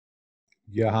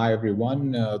Yeah, hi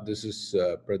everyone. This is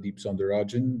Pradeep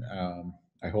Soundararajan.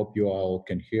 I hope you all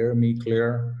can hear me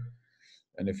clear.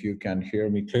 And if you can hear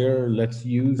me clear, let's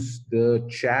use the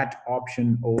chat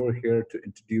option over here to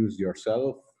introduce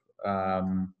yourself.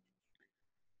 Um,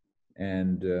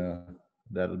 and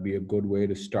that'll be a good way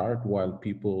to start while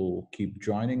people keep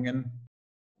joining in.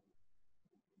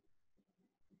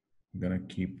 I'm going to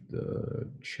keep the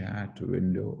chat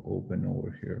window open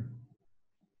over here.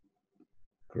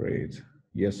 Great.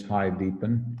 Yes, hi,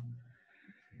 Deepan.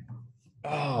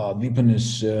 Deepan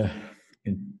is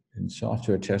in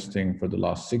software testing for the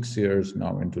last 6 years,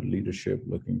 now into leadership,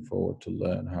 looking forward to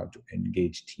learn how to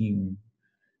engage team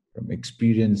from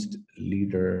experienced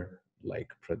leader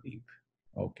like Pradeep.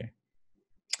 Okay,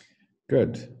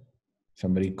 good.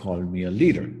 Somebody called me a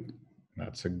leader.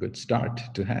 That's a good start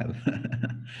to have.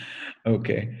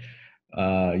 Okay.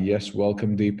 Yes,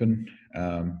 welcome, Deepan.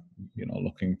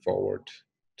 Looking forward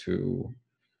to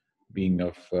being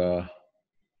of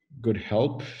good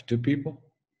help to people.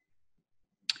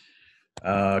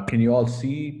 Can you all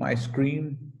see my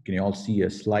screen? Can you all see a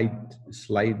slide?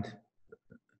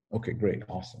 Okay, great,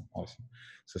 awesome, awesome.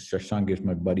 So Shashank is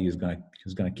my buddy. Is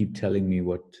gonna keep telling me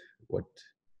what.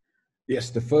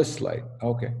 Yes, the first slide.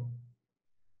 Okay,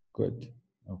 good.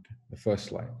 Okay, the first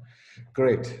slide.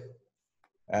 Great.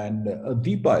 And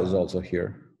Deepa is also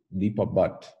here. Deepa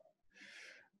Bhatt.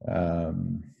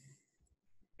 Um,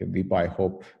 okay, Deepa, I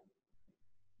hope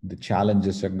the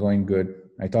challenges are going good.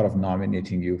 I thought of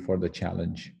nominating you for the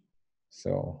challenge.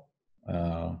 So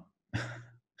uh,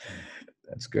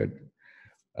 that's good.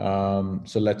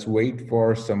 So let's wait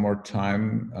for some more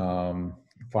time,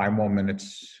 5 more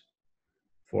minutes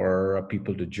for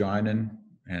people to join in.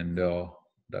 And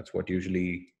that's what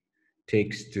usually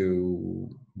takes to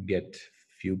get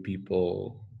few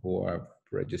people who are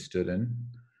registered in.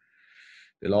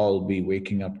 They'll all be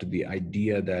waking up to the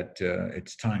idea that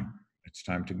it's time. It's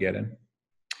time to get in.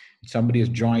 Somebody has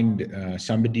joined,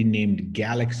 somebody named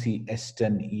Galaxy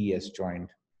S10E has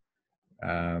joined.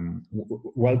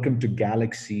 Welcome to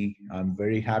Galaxy. I'm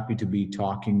very happy to be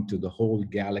talking to the whole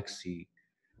galaxy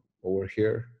over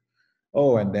here.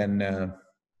 Oh, and then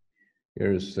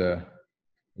here's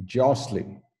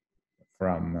Jocelyn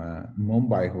from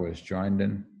Mumbai who has joined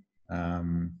in.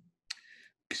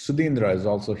 Sudhindra is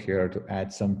also here to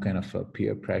add some kind of a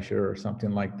peer pressure or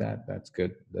something like that. That's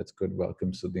good. That's good.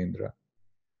 Welcome, Sudhindra.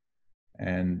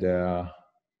 And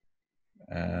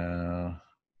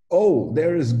oh,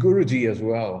 there is Guruji as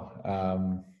well.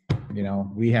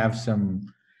 We have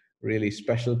some really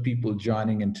special people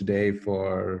joining in today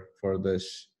for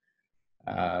this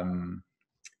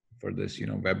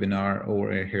webinar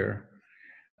over here.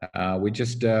 We're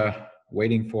just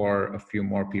waiting for a few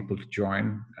more people to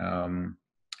join.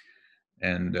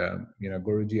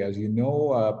 Guruji, as you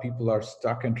know, people are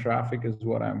stuck in traffic, is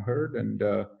what I'm heard, and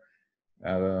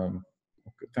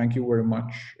thank you very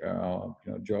much,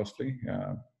 Jocelyn.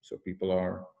 So people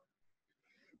are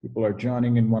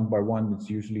joining in one by one. It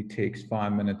usually takes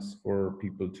 5 minutes for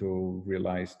people to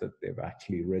realize that they've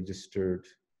actually registered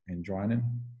and joining.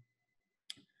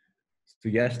 So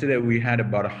yesterday we had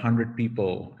about 100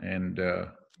 people, and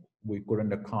we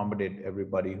couldn't accommodate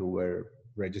everybody who were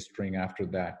registering after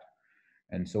that.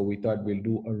 And so we thought we'll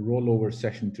do a rollover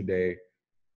session today,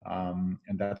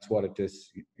 and that's what it is,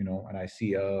 And I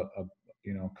see a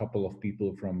couple of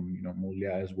people from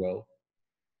Moolya as well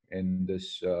in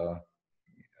this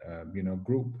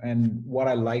group. And what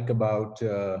I like about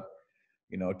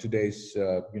today's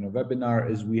webinar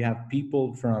is we have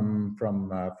people from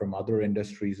other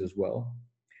industries as well.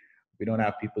 We don't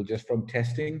have people just from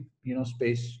testing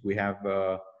space. We have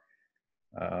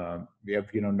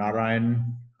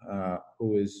Narayan,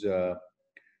 who is the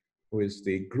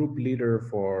group leader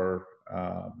for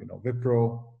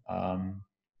Wipro.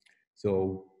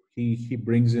 So he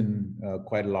brings in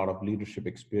quite a lot of leadership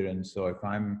experience. So if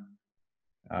I'm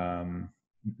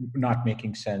not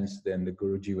making sense, then the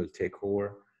Guruji will take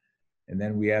over. And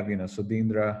then we have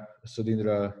Sudhindra.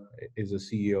 Sudhindra is a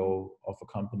CEO of a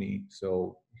company,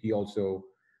 so he also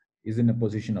is in a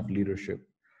position of leadership.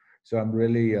 So I'm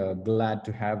really glad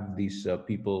to have these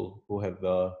people who have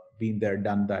been there,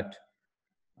 done that,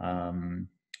 and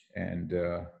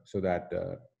so that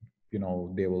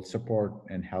they will support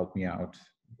and help me out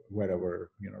wherever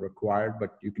required.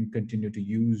 But you can continue to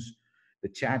use the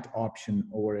chat option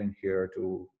over in here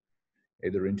to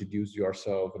either introduce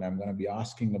yourself, and I'm going to be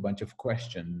asking a bunch of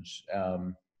questions.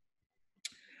 I'm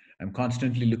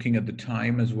constantly looking at the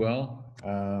time as well,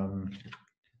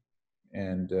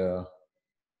 and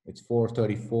it's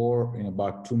 4:34. In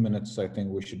about 2 minutes, I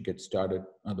think we should get started.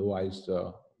 Otherwise,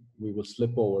 will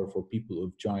slip over for people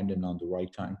who've joined in on the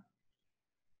right time.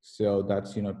 So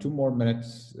that's 2 more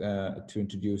minutes to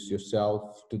introduce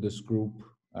yourself to this group.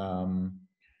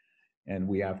 And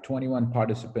we have 21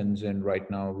 participants in right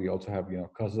now. We also have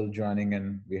Kazal joining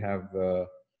in. We have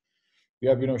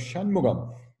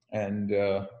Shanmugam, and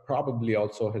probably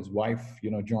also his wife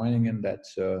joining in.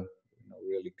 That's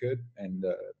really good. And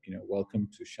welcome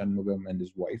to Shanmugam and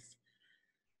his wife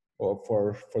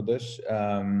for this.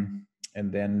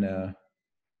 And then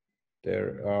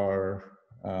there are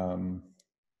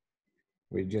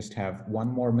we just have 1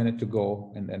 more minute to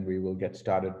go, and then we will get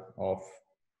started off.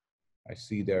 I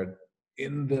see there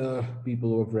in the people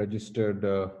who have registered,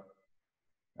 there's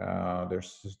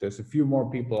a few more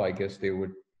people. I guess they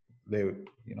wake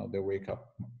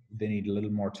up. They need a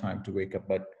little more time to wake up,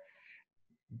 but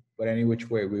any which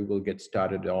way, we will get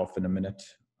started off in a minute.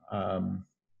 I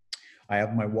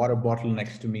have my water bottle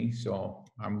next to me, so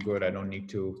I'm good. I don't need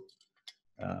to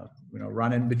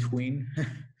run in between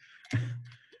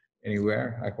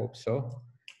anywhere. I hope so.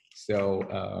 So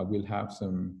we'll have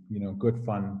some good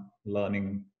fun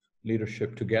learning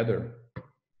leadership together.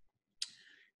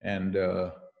 And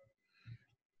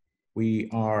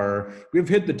we've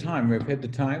hit the time.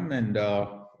 And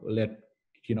let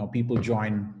people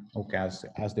join, okay,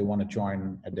 as they want to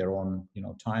join at their own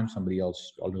time. Somebody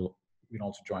else also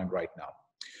join right now.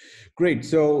 Great.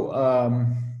 So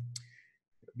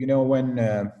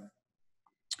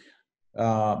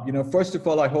first of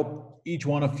all, I hope each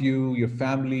one of you, your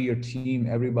family, your team,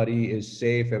 everybody is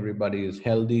safe, everybody is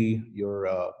healthy. You're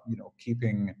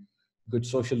keeping good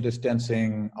social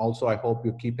distancing. Also, I hope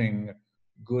you're keeping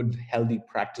good, healthy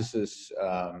practices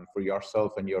for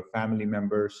yourself and your family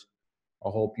members. I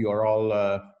hope you are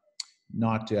all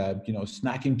not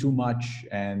snacking too much,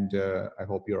 and I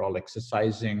hope you're all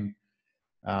exercising.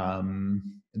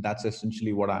 That's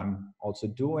essentially what I'm also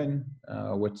doing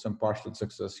with some partial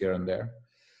success here and there.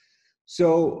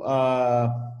 So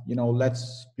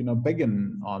let's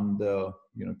begin on the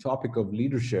topic of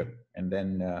leadership, and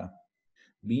then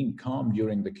being calm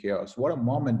during the chaos. What a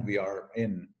moment we are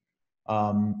in.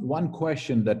 One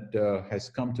question that has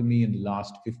come to me in the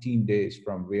last 15 days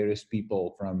from various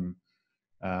people, from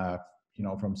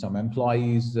some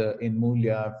employees in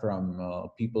Moolya, from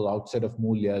people outside of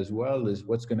Moolya as well, is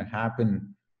what's going to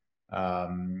happen. How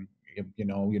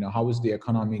is the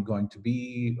economy going to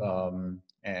be?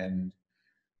 And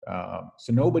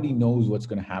so nobody knows what's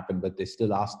going to happen, but they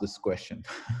still ask this question,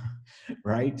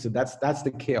 right? So that's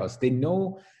the chaos. They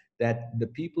know that the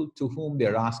people to whom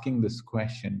they're asking this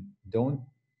question don't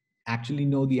actually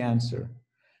know the answer,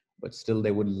 but still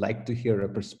they would like to hear a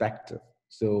perspective.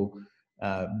 So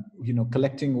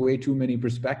collecting way too many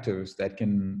perspectives that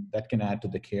can add to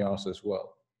the chaos as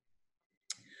well.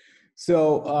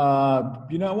 So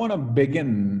I want to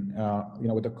begin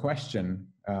with a question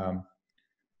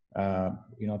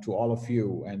to all of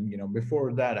you. And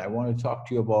before that, I want to talk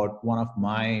to you about one of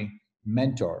my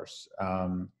mentors.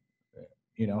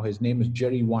 His name is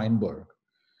Jerry Weinberg.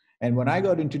 And when I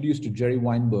got introduced to Jerry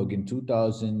Weinberg in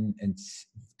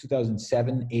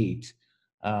 2007-8,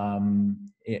 and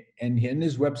in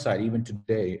his website, even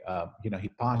today, he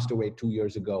passed away 2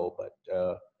 years ago, but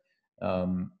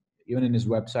even in his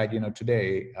website,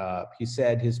 today, he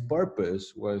said his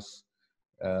purpose was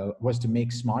to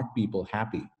make smart people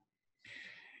happy.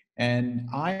 And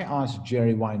I asked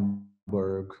Jerry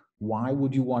Weinberg, why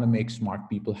would you want to make smart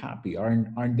people happy?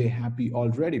 Aren't they happy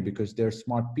already because they're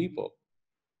smart people?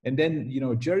 And then,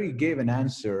 Jerry gave an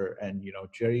answer, and,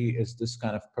 Jerry is this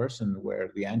kind of person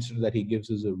where the answer that he gives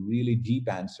is a really deep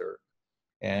answer.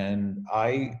 And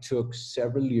I took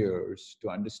several years to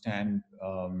understand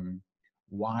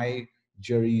why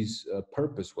Jerry's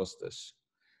purpose was this.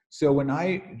 So when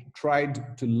I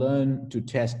tried to learn to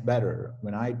test better,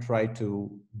 when I tried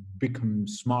to become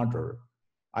smarter,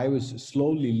 I was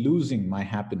slowly losing my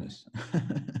happiness,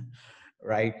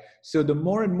 right? So the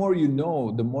more and more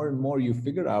the more and more you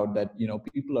figure out that,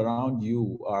 people around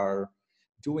you are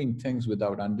doing things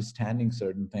without understanding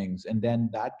certain things. And then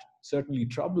that certainly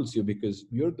troubles you because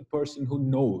you're the person who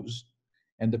knows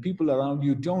and the people around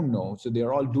you don't know. So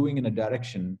they're all going in a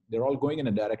direction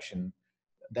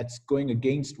that's going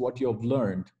against what you've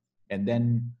learned, and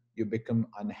then you become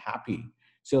unhappy.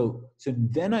 So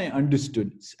then I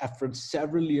understood after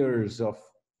several years of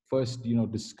first,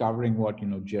 discovering what,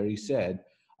 Jerry said.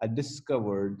 I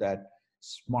discovered that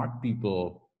smart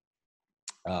people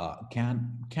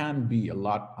can be a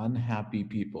lot unhappy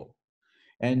people.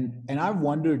 And I've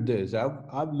wondered this.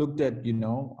 I've looked at,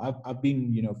 I've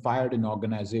been, fired in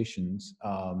organizations,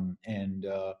 and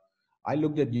I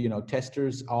looked at,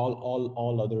 testers,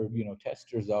 all other,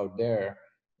 testers out there.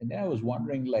 And then I was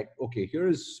wondering, like, okay,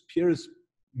 here's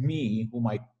me, whom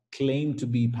I claim to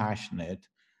be passionate,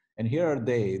 and here are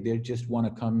they just want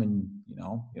to come and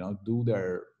do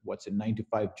their what's a 9 to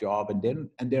 5 job,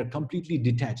 and they're completely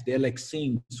detached. They're like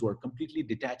saints who are completely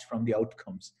detached from the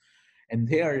outcomes, and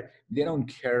they don't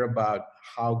care about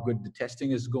how good the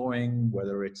testing is going,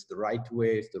 whether it's the right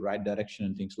way, it's the right direction,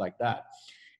 and things like that.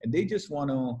 And they just want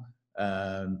to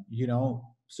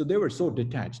so they were so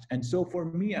detached. And so for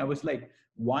me, I was like,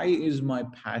 why is my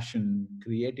passion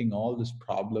creating all this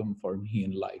problem for me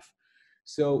in life?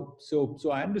 So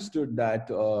I understood that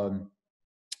the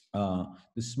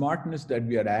smartness that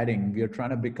we are adding, we are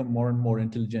trying to become more and more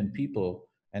intelligent people,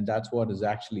 and that's what is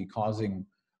actually causing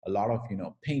a lot of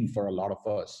pain for a lot of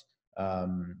us,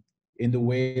 in the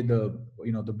way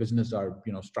the business are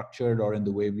structured, or in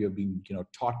the way we are being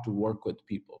taught to work with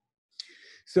people.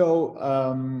 So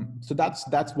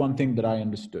that's one thing that I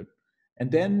understood. And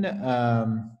then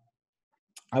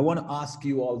I want to ask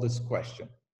you all this question,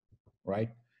 right?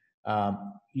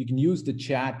 You can use the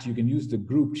chat, you can use the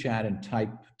group chat and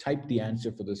type the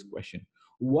answer for this question.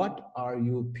 What are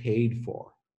you paid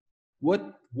for?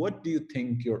 What do you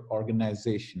think your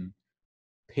organization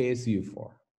pays you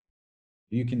for?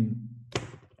 You can.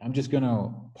 I'm just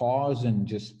gonna pause and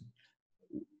just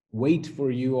wait for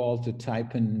you all to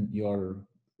type in your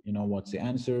what's the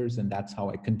answers, and that's how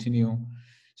I continue.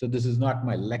 So this is not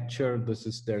my lecture. This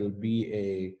is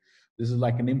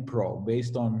like an improv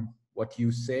based on what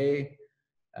you say,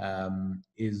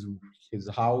 is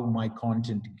how my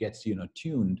content gets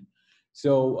tuned.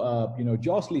 So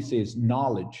Jocelyn says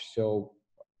knowledge. So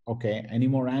okay, any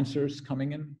more answers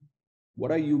coming in?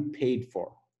 What are you paid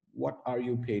for? What are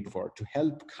you paid for? To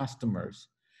help customers.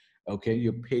 Okay,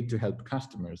 you're paid to help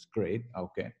customers. Great.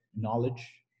 Okay,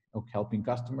 knowledge. Okay, helping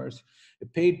customers.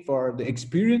 Paid for the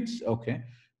experience. Okay,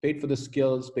 paid for the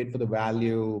skills. Paid for the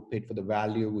value. Paid for the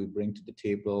value we bring to the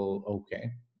table.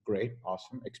 Okay, great,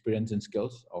 awesome. Experience and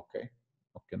skills. Okay,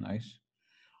 okay, nice.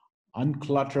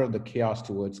 Unclutter the chaos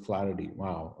towards clarity.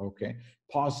 Wow. Okay.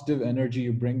 Positive energy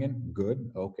you bring in.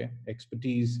 Good. Okay.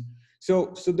 Expertise.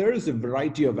 So there is a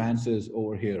variety of answers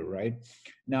over here, right?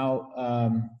 Now,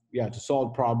 yeah, to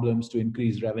solve problems, to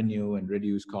increase revenue and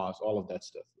reduce costs, all of that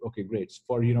stuff. Okay, great.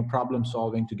 For problem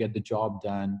solving, to get the job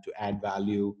done, to add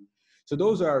value. So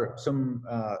those are some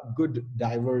good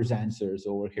diverse answers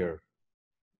over here.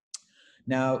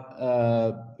 Now,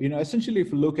 essentially,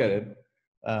 if you look at it,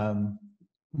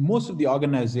 most of the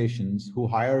organizations who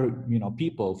hire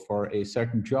people for a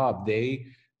certain job, they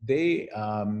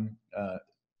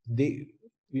the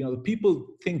people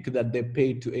think that they're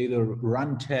paid to either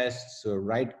run tests or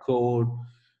write code,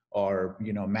 or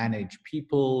manage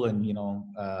people, and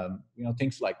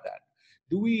things like that.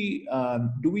 Do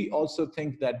we also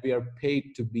think that we are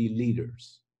paid to be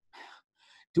leaders?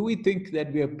 Do we think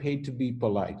that we are paid to be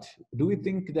polite? Do we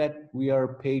think that we are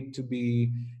paid to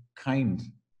be kind?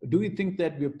 Do we think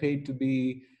that we're paid to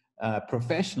be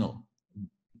professional?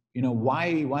 Why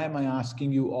am I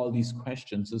asking you all these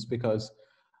questions? Is because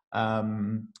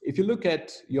if you look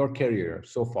at your career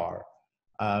so far,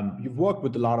 you've worked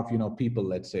with a lot of people,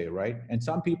 let's say, right? And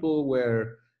some people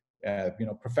were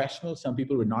professional, some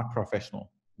people were not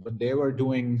professional, but they were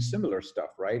doing similar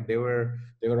stuff, right? They were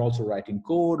also writing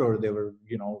code, or they were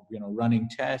running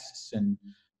tests and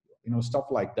stuff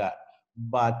like that.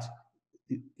 But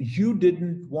you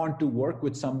didn't want to work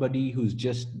with somebody who's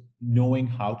just knowing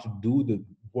how to do the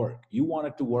work. You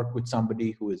wanted to work with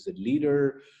somebody who is a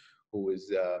leader, who is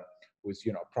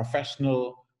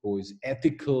professional, who is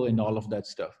ethical, and all of that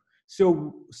stuff.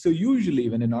 So usually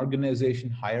when an organization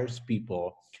hires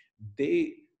people,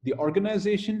 the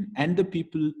organization and the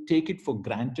people take it for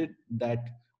granted that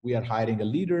we are hiring a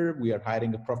leader, we are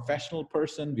hiring a professional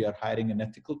person, we are hiring an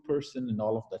ethical person, and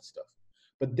all of that stuff.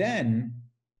 But then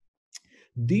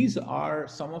these are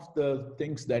some of the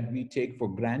things that we take for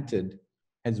granted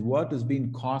as what has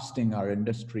been costing our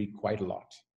industry quite a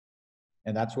lot.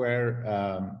 And that's where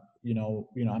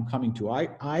I'm coming to.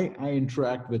 I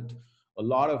interact with a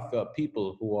lot of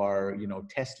people who are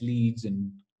test leads,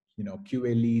 and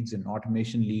QA leads, and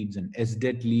automation leads, and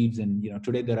SDET leads, and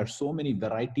today there are so many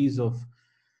varieties of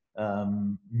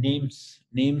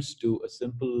names to a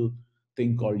simple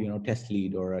thing called test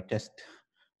lead or a test.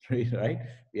 Right?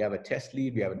 We have a test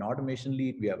lead, we have an automation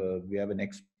lead, we have an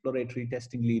exploratory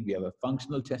testing lead, we have a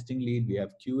functional testing lead, we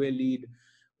have QA lead,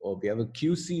 or we have a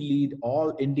QC lead,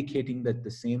 all indicating that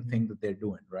the same thing that they're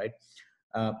doing, right?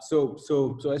 So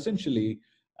essentially,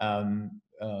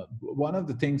 one of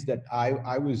the things that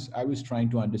I was trying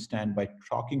to understand by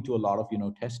talking to a lot of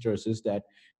testers is that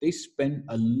they spend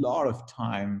a lot of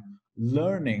time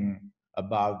learning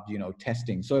about,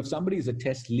 testing. So if somebody is a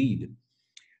test lead,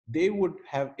 they would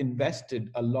have invested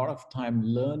a lot of time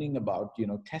learning about,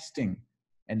 testing,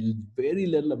 and very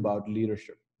little about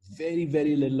leadership,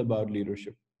 very little about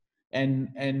leadership.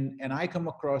 And I come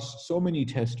across so many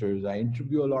testers. I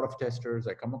interview a lot of testers.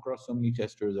 I come across so many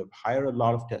testers. I've hired a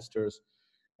lot of testers.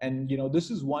 And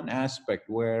this is one aspect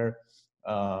where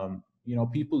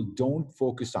people don't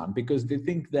focus on, because they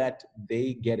think that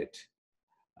they get it.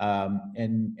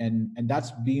 And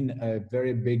that's been a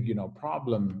very big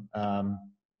problem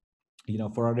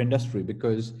for our industry,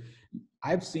 because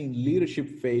I've seen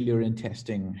leadership failure in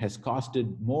testing has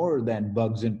costed more than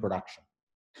bugs in production.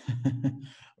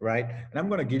 Right? And I'm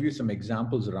going to give you some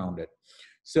examples around it.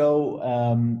 So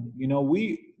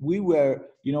we were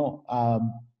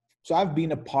so I've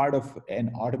been a part of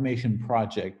an automation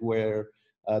project where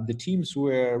the teams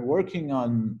were working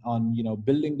on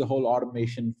building the whole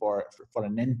automation for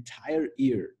an entire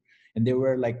year, and there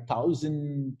were like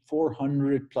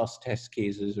 1,400 plus test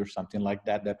cases or something like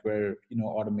that that were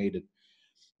automated.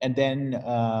 And then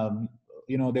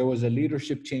there was a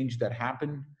leadership change that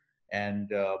happened.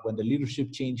 And when the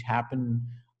leadership change happened,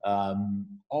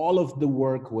 all of the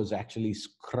work was actually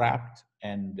scrapped.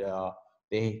 And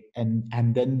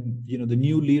and then the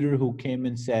new leader who came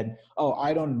and said, oh,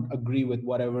 I don't agree with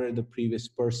whatever the previous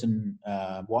person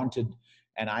wanted,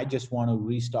 and I just want to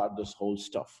restart this whole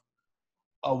stuff.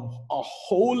 A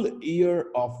whole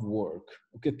year of work.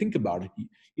 Okay, think about it.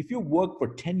 If you work for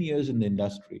 10 years in the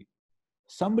industry,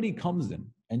 somebody comes in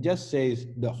and just says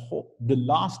the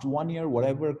last 1 year,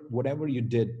 whatever you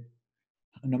did,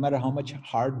 no matter how much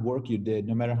hard work you did,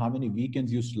 no matter how many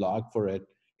weekends you slogged for it,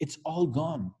 it's all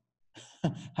gone.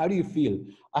 How do you feel?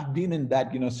 I've been in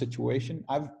that situation.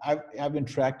 I've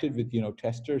interacted with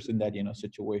testers in that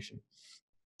situation.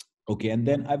 Okay, and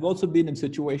then I've also been in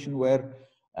situation where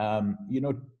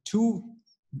two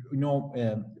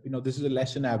this is a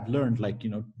lesson I've learned, like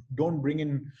don't bring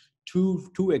in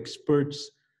two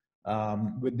experts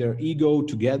with their ego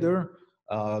together.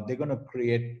 They're going to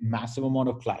create massive amount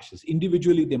of clashes.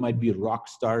 Individually they might be rock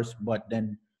stars, but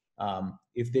then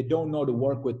if they don't know to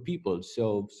work with people.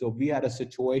 So we had a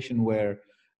situation where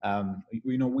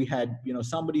we had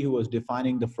somebody who was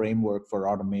defining the framework for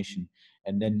automation,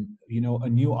 and then a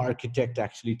new architect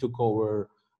actually took over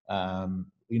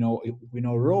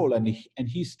role, and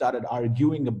he started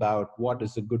arguing about what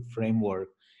is a good framework.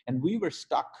 And we were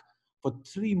stuck for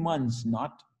 3 months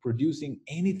not producing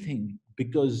anything,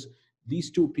 because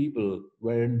these two people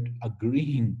weren't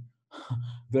agreeing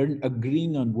weren't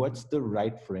agreeing on what's the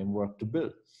right framework to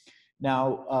build.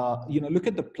 Now, look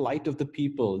at the plight of the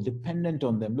people dependent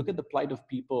on them. Look at the plight of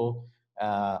people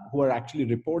who are actually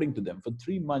reporting to them. For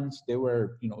 3 months, they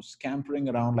were, scampering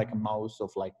around like a mouse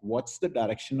of like, what's the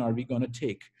direction are we going to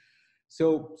take?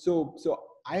 So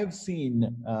I have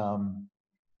seen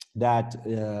that,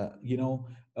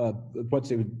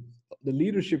 what's it, the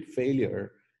leadership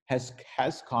failure has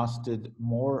costed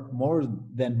more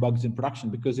than bugs in production.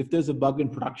 Because if there's a bug in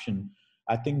production,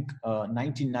 I think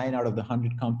 99 out of the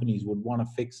 100 companies would want to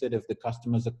fix it if the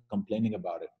customers are complaining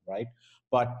about it, right?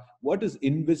 But what is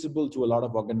invisible to a lot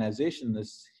of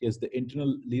organizations is the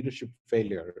internal leadership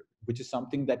failure, which is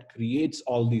something that creates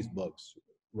all these bugs,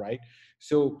 right?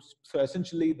 So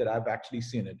essentially that I've actually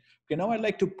seen it. Okay, now I'd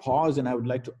like to pause, and I would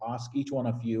like to ask each one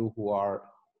of you who are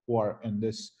in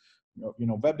this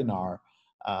webinar,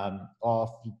 of,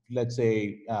 let's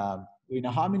say,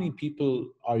 how many people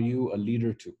are you a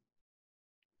leader to?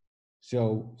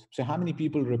 So how many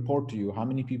people report to you? How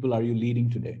many people are you leading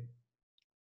today?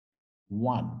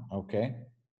 One. Okay,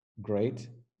 great.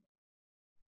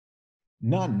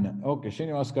 None. Okay,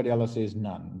 Srinivas Kadiala says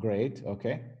none. Great.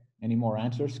 Okay, any more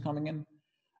answers coming in?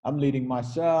 I'm leading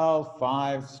myself,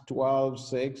 5, 12,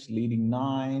 6, leading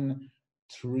 9,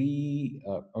 3.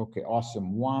 Okay,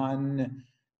 awesome. 1.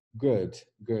 Good.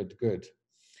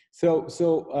 So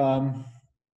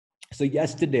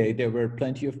yesterday there were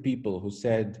plenty of people who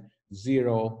said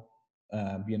 0,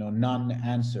 none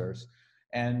answers.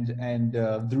 And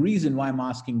the reason why I'm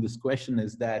asking this question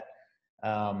is that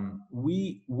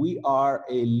we are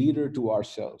a leader to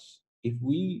ourselves. If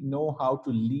we know how to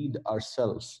lead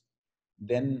ourselves,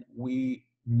 then we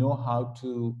know how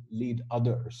to lead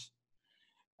others.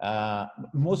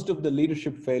 Most of the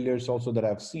leadership failures also that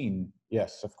I've seen,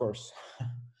 yes, of course.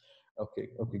 Okay,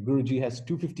 Guruji has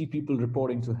 250 people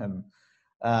reporting to him.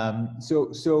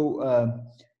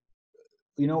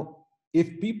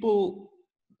 If people,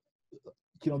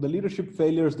 the leadership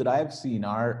failures that I've seen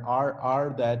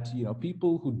are that,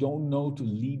 people who don't know to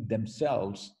lead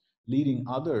themselves, leading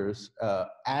others,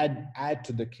 add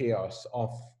to the chaos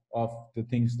of the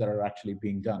things that are actually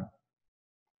being done.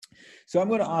 So I'm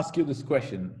going to ask you this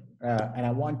question, and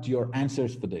I want your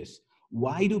answers for this.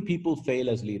 Why do people fail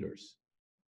as leaders?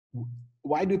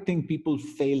 Why do you think people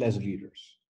fail as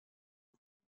leaders?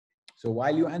 So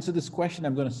while you answer this question,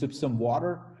 I'm going to sip some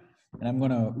water, and I'm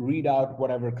going to read out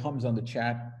whatever comes on the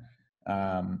chat,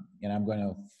 and I'm going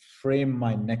to frame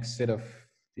my next set of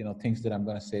things that I'm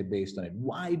going to say based on it.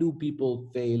 Why do people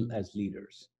fail as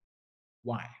leaders?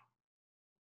 Why?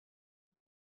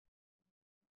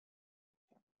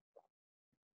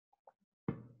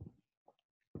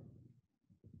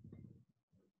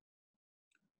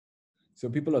 So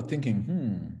people are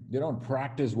thinking, they don't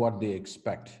practice what they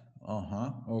expect.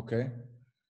 Okay.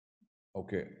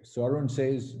 Okay. So Arun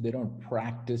says they don't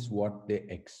practice what they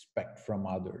expect from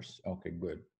others. Okay,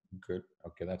 good. Good.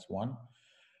 Okay, that's one.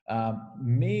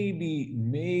 Maybe.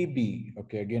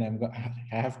 Okay, again,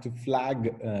 I have to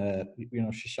flag,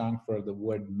 Shashank for the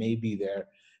word maybe there.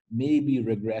 Maybe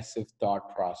regressive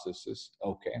thought processes.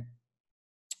 Okay.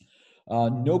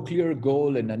 No clear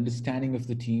goal and understanding of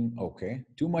the team. Okay.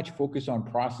 Too much focus on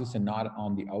process and not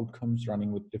on the outcomes,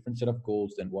 running with different set of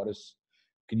goals than what is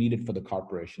needed for the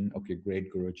corporation. Okay, great,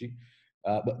 Guruji.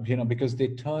 But because they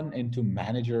turn into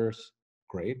managers,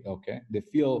 great. Okay.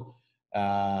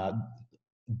 Uh,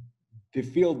 they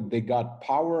feel they got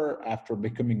power after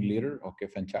becoming leader. Okay,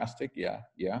 fantastic. Yeah,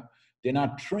 yeah. They're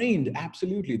not trained.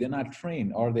 Absolutely, they're not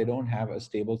trained, or they don't have a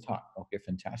stable thought. Okay,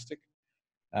 fantastic.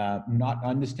 Not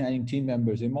understanding team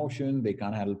members' emotion, they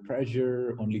can't handle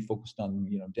pressure, only focused on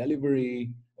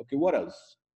delivery. Okay, what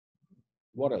else?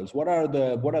 What else? What are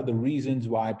the reasons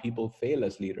why people fail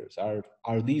as leaders?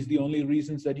 Are these the only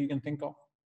reasons that you can think of?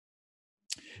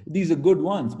 These are good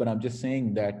ones, but I'm just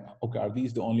saying that, okay, are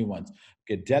these the only ones?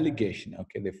 Okay, delegation.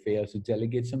 Okay, they fail to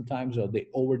delegate sometimes, or they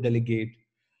over delegate.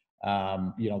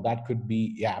 That could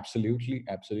be, yeah, absolutely.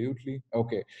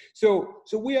 Okay, so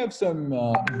we have some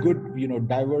good,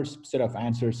 diverse set of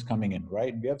answers coming in,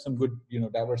 right? We have some good,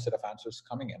 diverse set of answers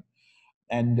coming in,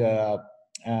 and uh,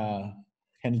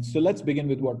 and so let's begin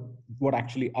with what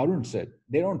actually Arun said.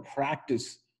 They don't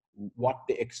practice what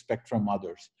they expect from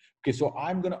others. Okay, so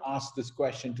I'm going to ask this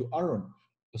question to Arun.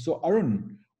 So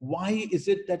Arun, why is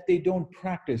it that they don't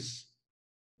practice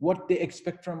what they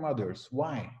expect from others?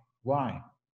 Why why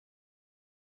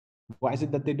is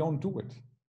it that they don't do it?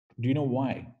 Do you know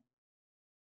why?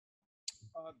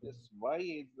 This why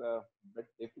is a bit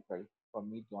difficult for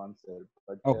me to answer,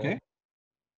 but Okay.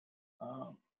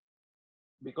 uh,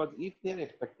 because if they're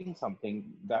expecting something,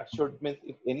 that should mean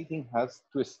if anything has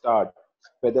to start,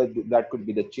 whether that could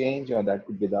be the change or that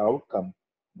could be the outcome,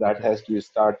 that Okay. has to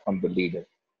start from the leader.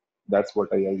 That's what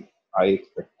I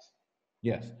expect.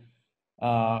 Yes.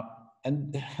 Uh,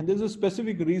 and there's a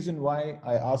specific reason why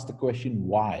I asked the question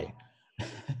why,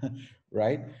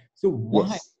 right? So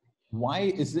Yes, why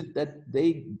is it that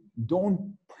they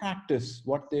don't practice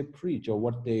what they preach, or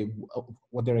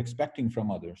what they're expecting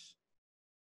from others?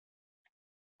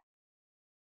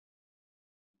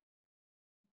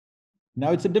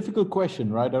 Now it's a difficult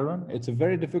question, right, Arun? It's a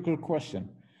very difficult question.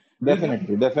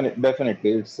 definitely.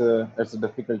 It's a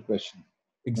difficult question.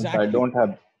 Means Exactly. I don't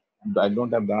have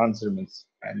the answer. Means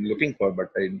I'm looking for, but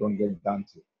I don't get the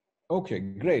answer. Okay,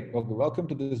 great. Okay, welcome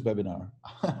to this webinar.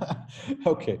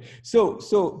 Okay, so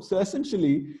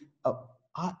essentially, uh,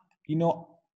 I, you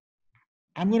know,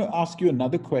 I'm going to ask you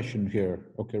another question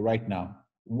here. Okay, right now,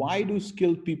 why do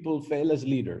skilled people fail as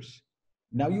leaders?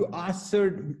 Now you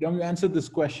answered this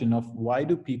question of why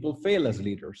do people fail as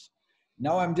leaders.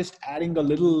 Now I'm just adding a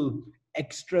little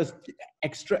extra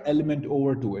extra element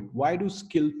over to it. Why do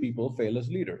skilled people fail as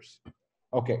leaders?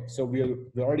 Okay, so we're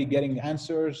already getting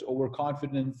answers.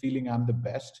 Overconfident, feeling I'm the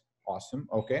best. Awesome.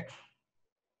 Okay,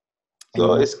 and So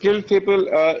what? skilled people,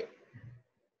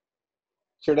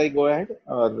 should I go ahead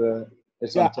or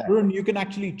it's Yeah, on chat? Arun, you can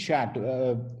actually chat.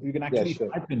 You can Yeah, actually sure.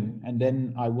 type in, and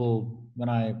then I will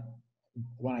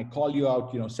when I call you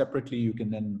out, separately. You can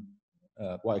then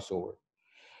voice over.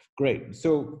 Great.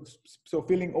 So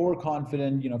feeling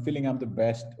overconfident, feeling I'm the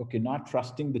best. Okay, not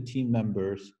trusting the team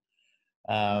members,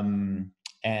 um,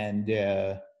 and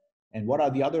and what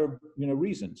are the other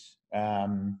reasons?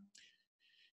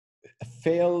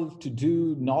 Fail to do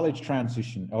knowledge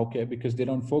transition. Okay, because they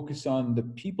don't focus on the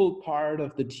people part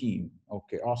of the team.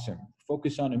 Okay, awesome.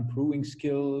 Focus on improving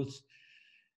skills.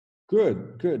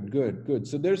 Good.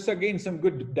 So there's again some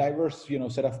good diverse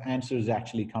set of answers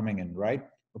actually coming in, right?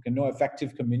 Okay, no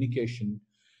effective communication.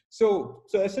 So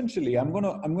essentially I'm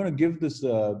gonna give this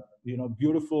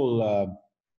beautiful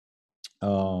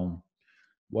um,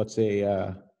 what's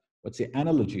a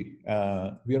analogy.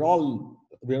 We're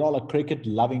all a cricket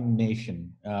loving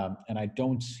nation, and I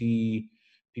don't see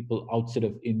people outside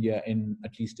of India, in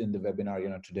at least in the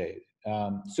webinar, today.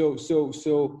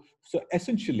 So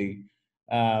essentially,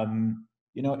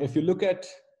 if you look at,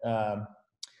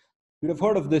 you'd have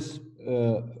heard of this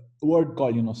word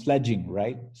called, sledging,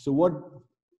 right? So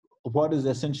what is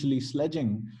essentially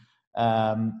sledging,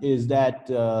 is that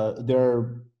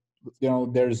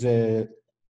there's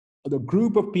the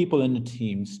group of people in the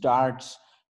team starts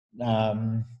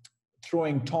um,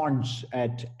 throwing taunts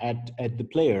at the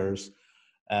players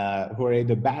who are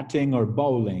either batting or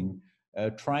bowling,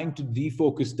 trying to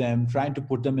defocus them, trying to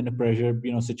put them in a pressure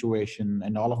situation,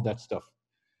 and all of that stuff.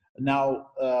 Now,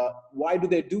 why do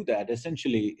they do that?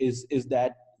 Essentially, is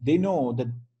that they know that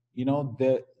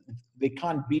they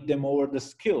can't beat them over the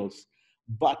skills,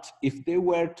 but if they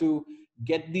were to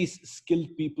get these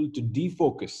skilled people to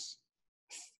defocus,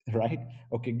 right?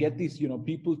 Okay, get these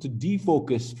people to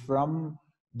defocus from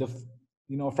the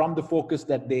from the focus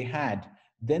that they had,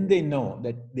 then they know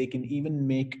that they can even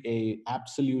make a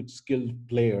absolute skilled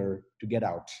player to get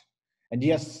out. And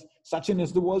yes, Sachin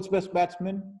is the world's best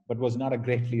batsman, but was not a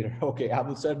great leader. Okay, I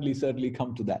will certainly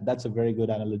come to that. That's a very good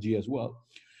analogy as well,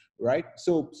 right?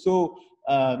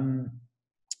 Um,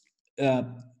 uh,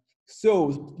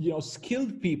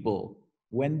 skilled people,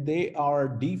 when they are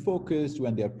defocused,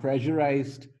 when they're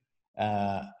pressurized,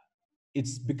 uh,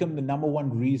 it's become the number one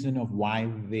reason of why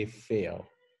they fail.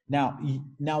 Now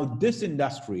this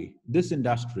industry,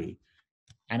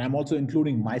 and I'm also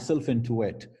including myself into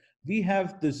it, we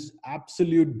have this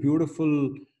absolute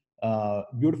beautiful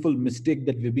mistake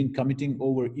that we've been committing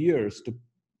over years. To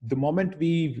the moment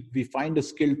we find a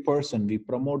skilled person, we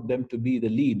promote them to be the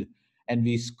lead, and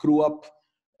we screw up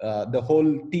the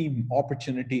whole team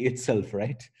opportunity itself,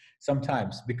 right?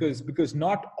 Sometimes, because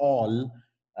not all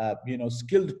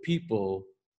skilled people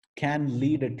can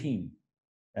lead a team.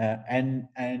 And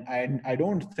I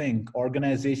don't think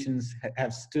organizations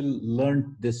have still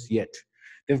learned this yet.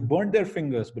 They've burned their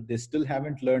fingers, but they still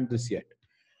haven't learned this yet.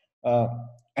 Uh,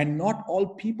 and not all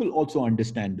people also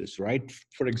understand this, right?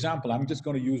 For example, I'm just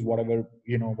going to use whatever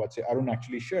what Arun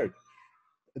actually shared.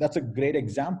 That's a great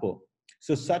example.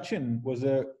 So Sachin was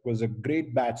a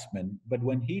great batsman, but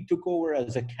when he took over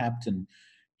as a captain,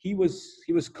 he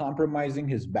was compromising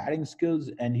his batting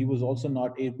skills, and he was also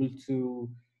not able to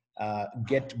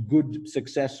get good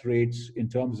success rates in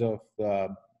terms of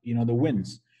the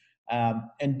wins.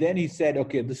 And then he said,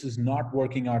 "Okay, this is not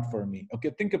working out for me."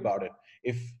 Okay, think about it.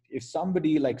 If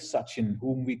somebody like Sachin,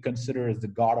 whom we consider as the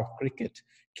god of cricket,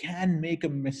 can make a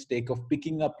mistake of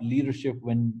picking up leadership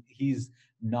when he's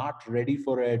not ready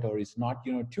for it, or is not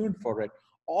tuned for it,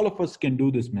 all of us can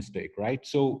do this mistake, right?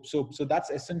 So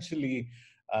that's essentially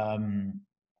um,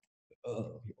 uh,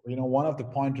 one of the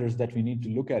pointers that we need to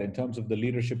look at in terms of the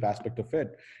leadership aspect of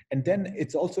it. And then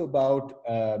it's also about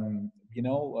the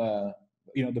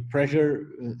pressure,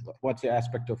 what's the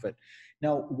aspect of it.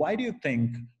 Now, why do you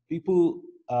think people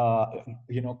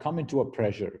come into a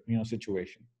pressure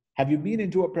situation? Have you been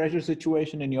into a pressure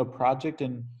situation in your project,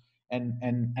 and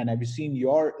have you seen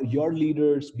your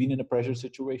leaders being in a pressure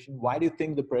situation? Why do you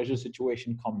think the pressure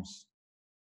situation comes?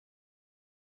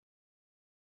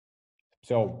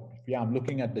 So yeah, I'm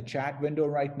looking at the chat window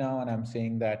right now, and I'm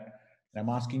saying that, and I'm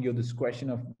asking you this question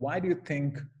of, why do you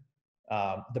think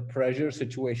the pressure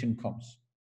situation comes?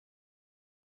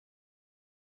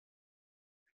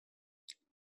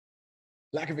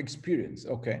 Lack of experience.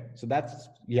 Okay, so that's,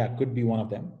 yeah, could be one of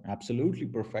them. Absolutely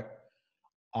perfect.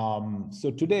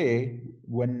 So today,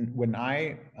 when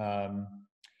I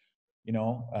you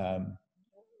know um,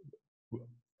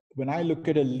 when I look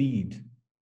at a lead,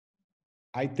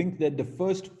 I think that the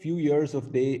first few years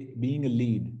of they being a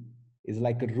lead is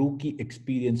like a rookie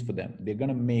experience for them. They're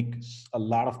going to make a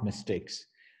lot of mistakes,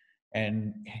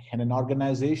 and an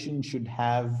organization should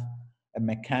have a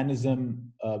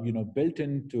mechanism, built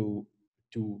in to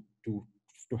to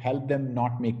to help them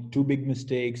not make too big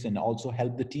mistakes, and also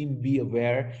help the team be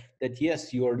aware that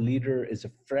yes, your leader is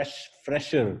a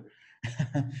fresher.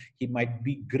 He might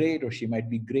be great, or she might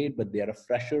be great, but they are a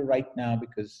fresher right now,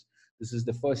 because this is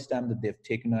the first time that they've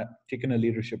taken a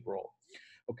leadership role.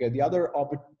 Okay, the other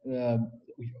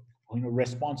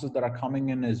responses that are coming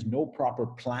in is no proper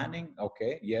planning.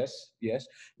 Okay, yes.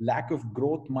 Lack of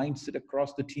growth mindset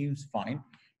across the teams, fine.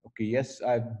 Okay, yes,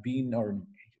 I've been, or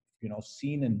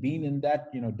seen and been in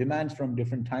that. Demands from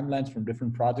different timelines, from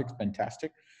different projects,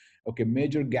 fantastic. Okay,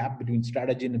 major gap between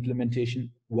strategy and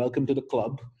implementation, welcome to the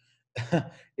club.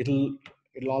 it'll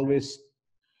it'll always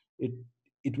it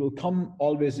it will come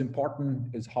always.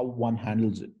 Important is how one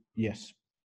handles it. Yes.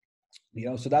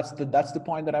 So that's the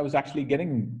point that I was actually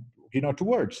getting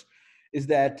towards, is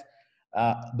that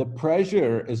the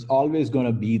pressure is always going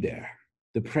to be there.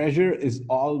 The pressure is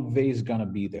always going to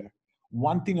be there,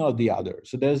 one thing or the other.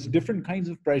 So there's different kinds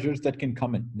of pressures that can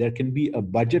come in. There can be a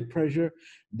budget pressure,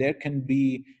 there can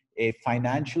be a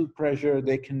financial pressure,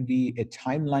 there can be a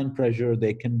timeline pressure,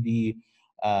 there can be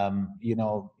a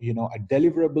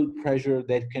deliverable pressure,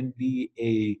 there can be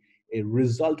a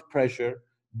result pressure.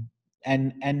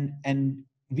 And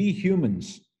we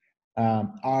humans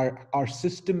are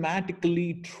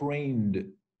systematically trained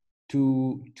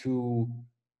to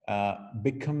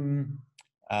become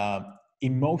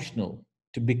emotional,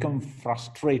 to become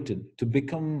frustrated, to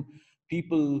become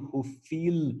people who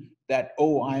feel that,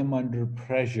 oh, I'm under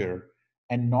pressure,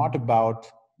 and not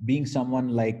about being someone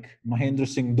like Mahendra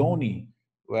Singh Dhoni,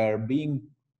 where being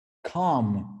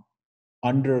calm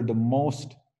under the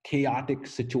most chaotic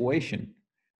situation.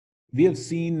 We have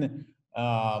seen,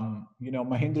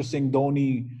 Mahendra Singh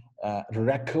Dhoni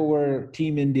recover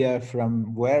Team India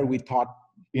from where we thought,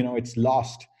 it's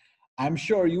lost. I'm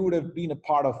sure you would have been a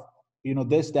part of,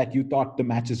 this, that you thought the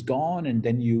match is gone, and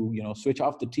then you switch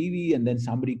off the TV, and then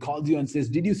somebody calls you and says,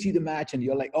 "Did you see the match?" And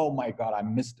you're like, "Oh my God, I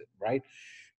missed it," right?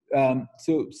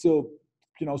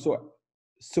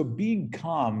 So being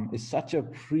calm is such a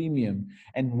premium.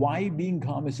 And why being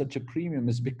calm is such a premium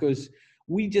is because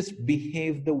we just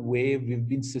behave the way we've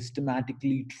been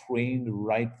systematically trained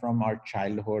right from our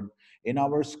childhood, in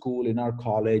our school, in our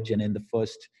college, and in the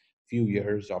first few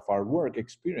years of our work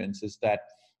experiences, that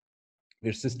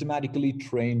we're systematically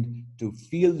trained to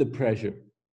feel the pressure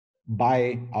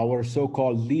by our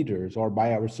so-called leaders, or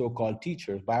by our so-called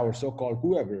teachers, by our so-called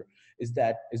whoever, is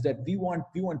that we want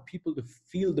people to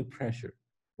feel the pressure,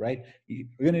 right?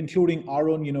 Even including our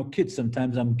own kids.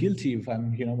 Sometimes I'm guilty if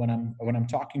I'm when I'm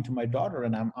talking to my daughter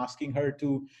and I'm asking her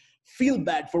to feel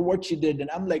bad for what she did,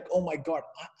 and I'm like, oh my God,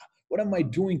 what am I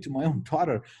doing to my own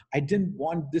daughter? I didn't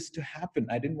want this to happen.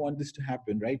 I didn't want this to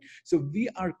happen, right? So we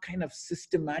are kind of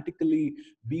systematically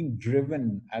being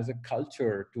driven as a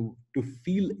culture to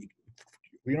feel,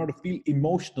 to feel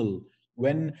emotional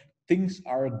when things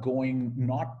are going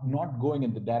not going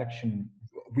in the direction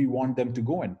we want them to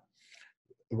go in,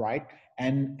 right?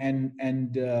 And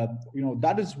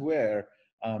that is where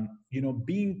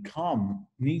being calm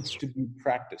needs to be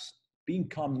practiced. Being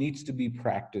calm needs to be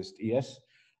practiced, yes.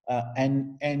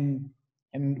 And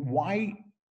why,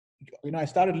 I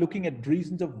started looking at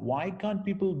reasons of why can't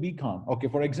people be calm. Okay,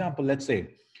 for example, let's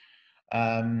say,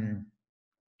 um,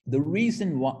 the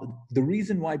reason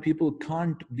why people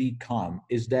can't be calm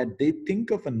is that they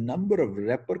think of a number of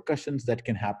repercussions that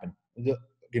can happen.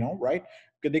 Right?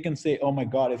 Because they can say, oh my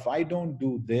God, if I don't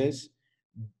do this,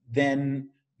 then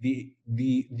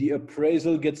the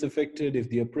appraisal gets affected. If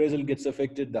the appraisal gets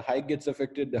affected, the hike gets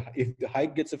affected. If the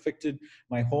hike gets affected,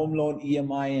 my home loan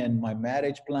EMI and my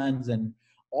marriage plans and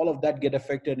all of that get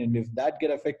affected. And if that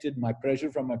get affected, my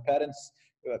pressure from my parents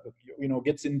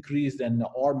gets increased, and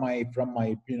or my from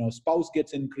my spouse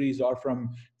gets increased, or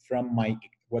from my,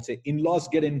 what's it, in-laws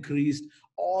get increased.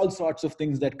 All sorts of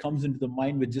things that comes into the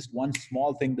mind with just one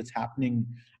small thing that's happening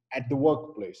at the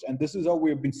workplace. And this is how we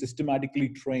have been systematically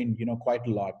trained quite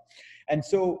a lot. And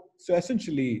so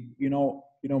essentially,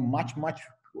 much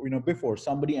before,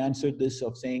 somebody answered this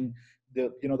of saying,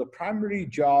 the primary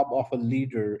job of a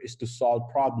leader is to solve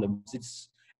problems.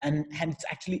 And it's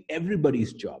actually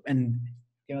everybody's job. And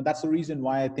that's the reason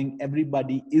why I think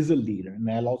everybody is a leader, and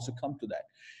I'll also come to that.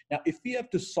 Now, if we have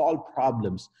to solve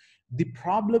problems, the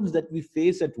problems that we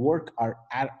face at work are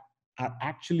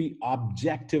actually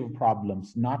objective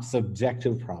problems, not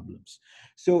subjective problems.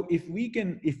 So if we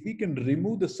can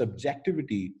remove the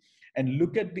subjectivity and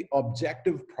look at the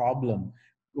objective problem,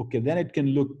 okay, then it can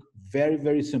look very,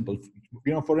 very simple.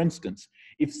 For instance,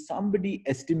 if somebody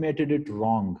estimated it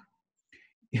wrong,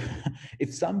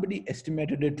 if somebody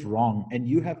estimated it wrong and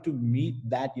you have to meet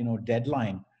that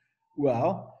deadline,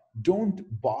 well, don't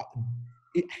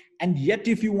and yet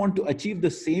if you want to achieve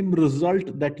the same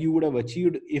result that you would have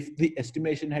achieved if the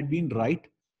estimation had been right,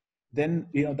 then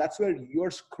that's where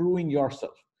you're screwing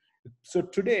yourself. So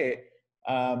today,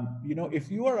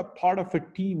 if you are a part of a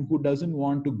team who doesn't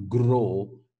want to grow,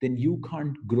 then you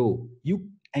can't grow.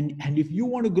 And if you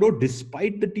want to grow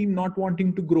despite the team not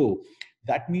wanting to grow,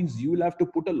 that means you will have to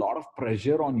put a lot of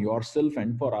pressure on yourself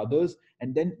and for others,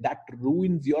 and then that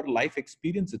ruins your life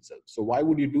experience itself. So why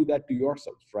would you do that to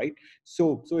yourself, right?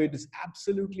 So it is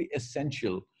absolutely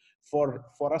essential for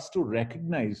us to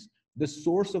recognize the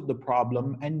source of the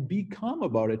problem and be calm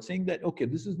about it, saying that, okay,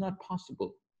 this is not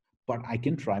possible, but I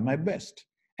can try my best.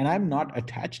 And I'm not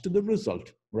attached to the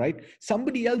result, right?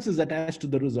 Somebody else is attached to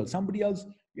the result. Somebody else,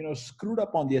 screwed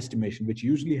up on the estimation, which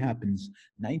usually happens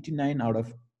 99 out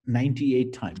of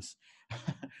 98 times.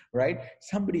 right?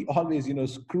 Somebody always,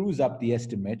 screws up the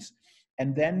estimates,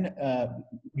 and then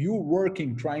you're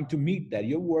working trying to meet that.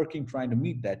 You're working trying to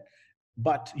meet that,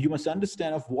 but you must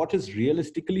understand of what is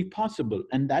realistically possible,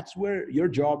 and that's where your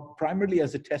job primarily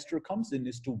as a tester comes in,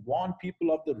 is to warn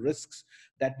people of the risks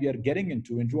that we are getting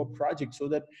into a project, so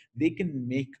that they can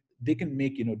make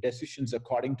decisions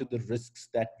according to the risks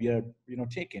that we are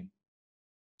taking.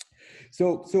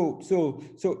 So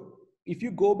if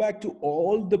you go back to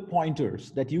all the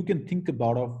pointers that you can think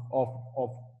about of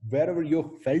wherever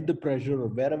you've felt the pressure, or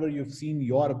wherever you've seen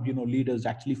your leaders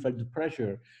actually felt the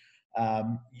pressure,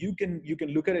 you can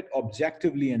look at it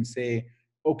objectively and say,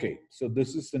 okay, so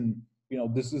this is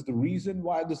the reason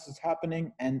why this is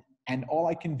happening, and all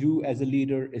I can do as a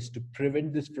leader is to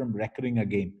prevent this from recurring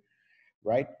again,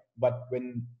 right? But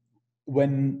when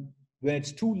when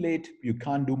it's too late, you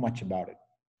can't do much about it.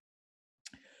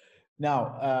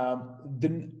 Now,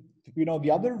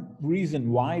 the other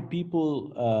reason why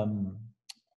people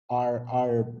are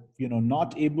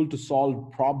not able to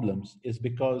solve problems is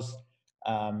because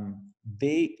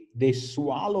they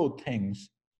swallow things,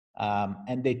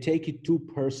 and they take it too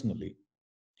personally.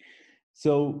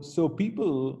 So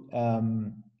people,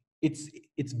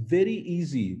 it's very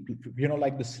easy,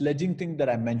 like the sledging thing that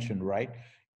I mentioned, right?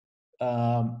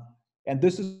 And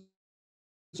this is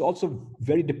also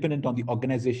very dependent on the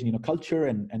organization, culture,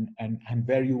 and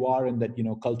where you are in that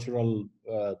cultural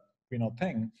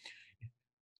thing.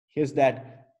 Is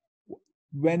that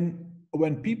when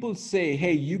people say,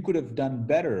 hey, you could have done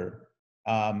better,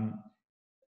 um,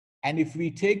 and if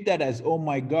we take that as, oh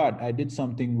my God, I did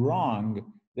something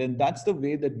wrong, then that's the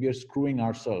way that we are screwing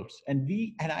ourselves. And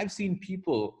I've seen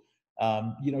people,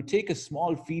 take a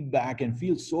small feedback and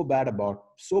feel so bad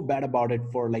about it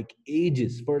for like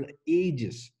ages,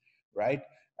 right?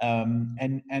 And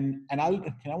I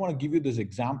want to give you this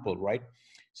example, right?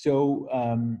 So,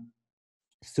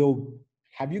 so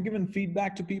have you given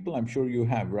feedback to people? I'm sure you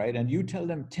have, right? And you tell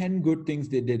them 10 good things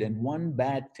they did and one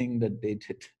bad thing that they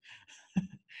did.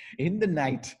 In the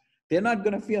night, they're not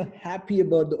going to feel happy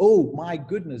about oh my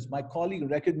goodness, my colleague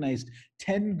recognized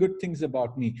 10 good things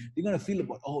about me. They're going to feel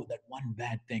about, oh, that one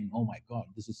bad thing, oh my God,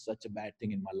 this is such a bad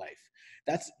thing in my life.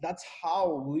 That's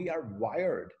how we are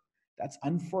wired. That's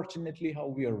unfortunately how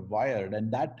we are wired,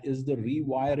 and that is the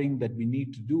rewiring that we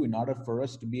need to do in order for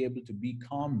us to be able to be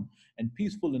calm and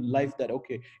peaceful in life. That,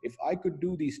 okay, if I could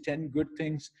do these 10 good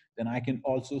things, then I can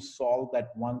also solve that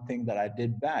one thing that I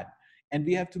did bad. And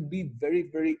we have to be very,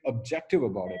 very objective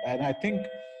about it. And I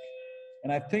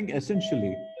think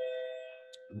essentially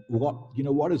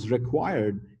what is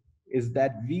required is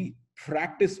that we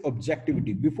practice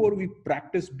objectivity before we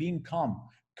practice being calm.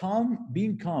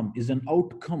 Being calm is an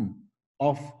outcome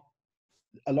of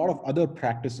a lot of other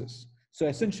practices. So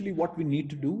essentially what we need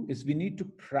to do is we need to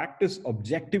practice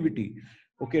objectivity,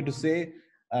 okay, to say,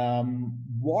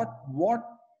 what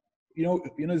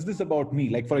is this about me?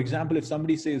 Like, for example, if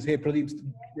somebody says, hey Pradeep,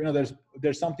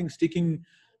 there's something sticking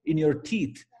in your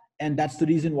teeth, and that's the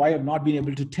reason why I've not been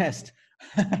able to test.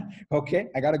 Okay,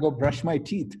 I got to go brush my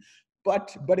teeth.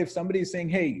 But if somebody is saying,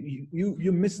 hey,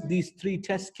 you missed these 3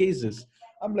 test cases,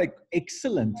 I'm like,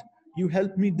 excellent, you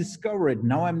helped me discover it,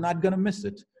 now I'm not going to miss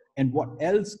it. And what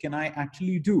else can I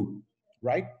actually do,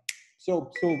 right?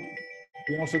 So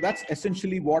that's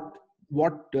essentially what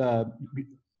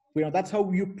that's how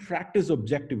you practice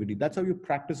objectivity. That's how you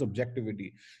practice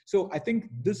objectivity. So I think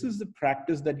this is the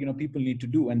practice that people need to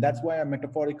do, and that's why I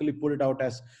metaphorically put it out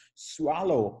as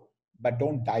swallow but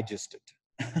don't digest it.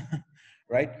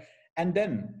 Right? And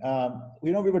then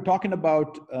we were talking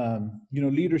about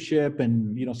leadership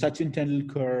and Sachin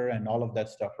Tendulkar and all of that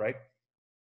stuff, right?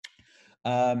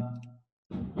 um,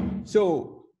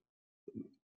 so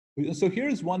so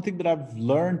here's one thing that I've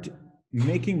learned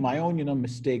making my own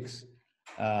mistakes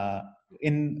uh,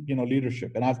 in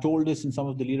leadership, and I've told this in some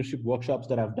of the leadership workshops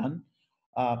that I've done,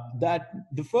 that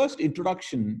the first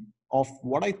introduction of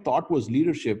what I thought was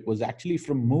leadership was actually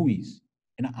from movies.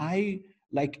 And I,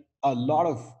 like a lot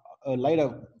of like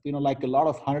a lot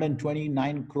of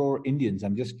 129 crore Indians,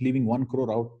 I'm just leaving 1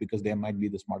 crore out because they might be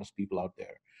the smartest people out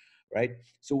there, right?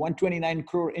 So 129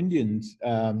 crore Indians,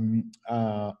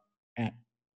 I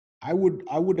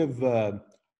would have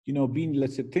been,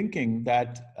 let's say, thinking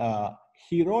that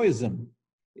heroism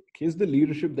is the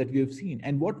leadership that we have seen.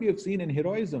 And what we have seen in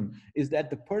heroism is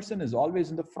that the person is always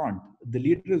in the front, the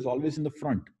leader is always in the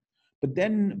front. But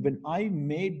then when I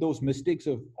made those mistakes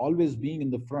of always being in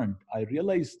the front, I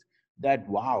realized that,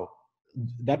 wow,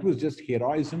 that was just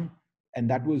heroism, and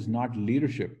that was not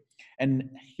leadership. And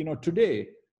today,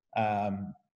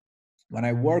 um, when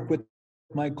I work with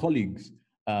my colleagues,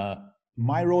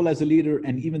 my role as a leader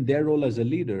and even their role as a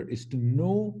leader is to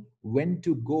know when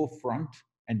to go front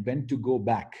and when to go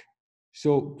back.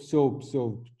 So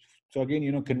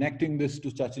again, connecting this to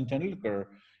Sachin Tendulkar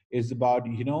is about,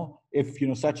 if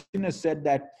Sachin has said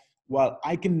that, well,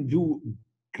 I can do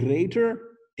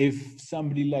greater if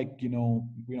somebody like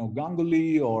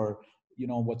Ganguly or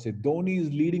what's it, Dhoni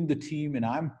is leading the team, and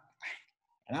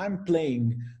I'm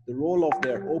playing the role of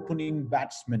their opening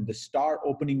batsman, the star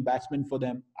opening batsman for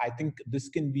them. I think this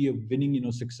can be a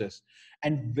winning, success.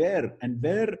 And where,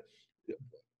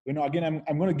 again,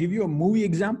 I'm going to give you a movie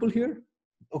example here.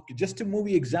 Okay, just a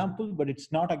movie example, but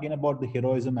it's not again about the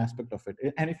heroism aspect of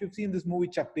it. And if you've seen this movie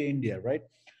Chak De India, right?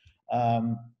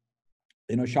 Um,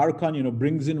 Shah Rukh Khan,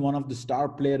 brings in one of the star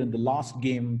player in the last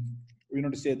game,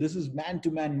 to say this is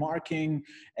man-to-man marking,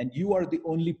 and you are the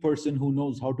only person who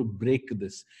knows how to break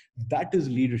this. That is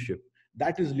leadership.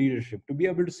 That is leadership. To be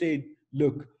able to say,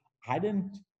 look, I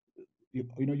didn't,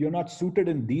 you're not suited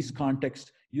in these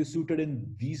contexts. You're suited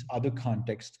in these other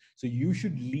contexts. So you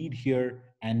should lead here,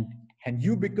 and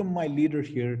you become my leader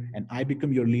here, and I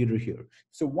become your leader here.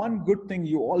 So one good thing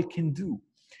you all can do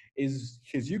is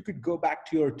you could go back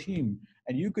to your team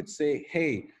and you could say,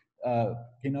 hey,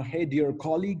 hey, dear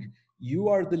colleague, you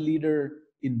are the leader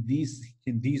in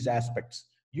these aspects.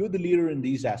 You're the leader in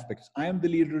these aspects. I am the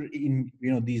leader in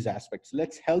these aspects.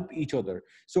 Let's help each other.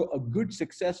 So a good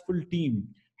successful team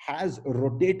has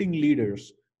rotating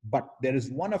leaders, but there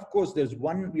is one, of course, there's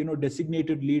one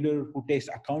designated leader who takes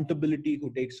accountability,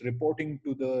 who takes reporting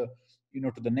to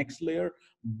the next layer.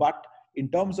 But in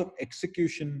terms of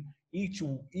execution,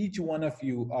 each one of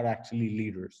you are actually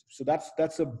leaders. So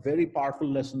that's a very powerful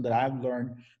lesson that I've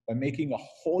learned by making a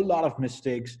whole lot of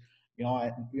mistakes.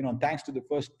 Thanks to the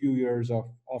first few years of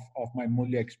my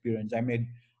Moolya experience,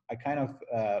 I kind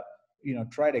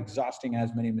of tried exhausting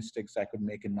as many mistakes I could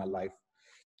make in my life,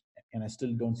 and I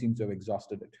still don't seem to have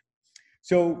exhausted it.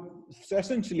 So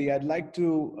essentially, I'd like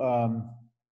to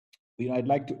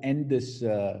end this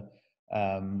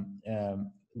um,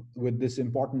 um, with this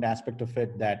important aspect of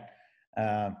it, that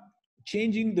uh,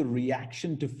 changing the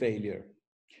reaction to failure.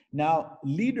 Now,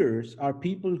 leaders are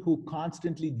people who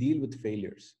constantly deal with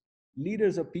failures.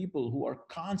 Leaders are people who are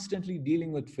constantly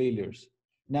dealing with failures.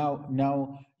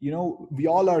 Now, we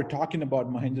all are talking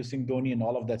about Mahendra Singh Dhoni and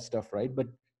all of that stuff, right? But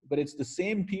it's the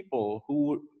same people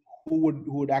who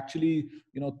would actually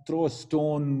throw a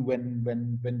stone when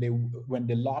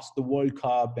they lost the World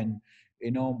Cup, and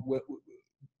you know we,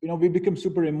 we become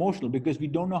super emotional because we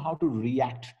don't know how to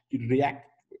react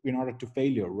in order to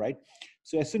failure, right?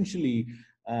 So essentially,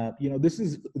 this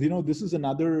is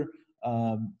another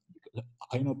um,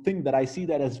 thing that I see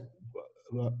that as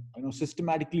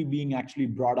systematically being actually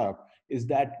brought up, is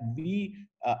that we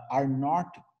are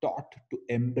not taught to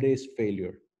embrace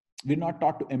failure. We're not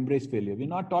taught to embrace failure. We're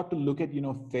not taught to look at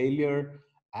failure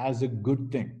as a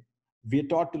good thing. We're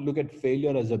taught to look at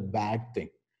failure as a bad thing.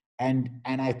 And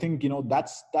I think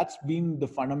that's been the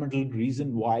fundamental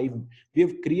reason why we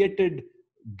have created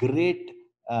great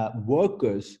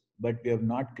workers, but we have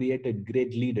not created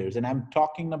great leaders. And I'm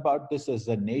talking about this as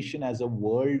a nation, as a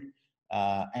world,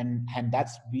 and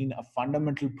that's been a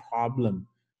fundamental problem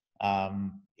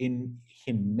in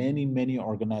many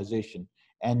organizations.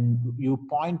 And you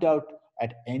point out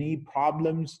at any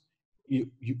problems,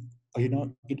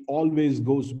 it always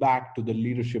goes back to the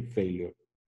leadership failure.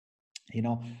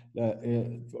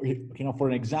 you know for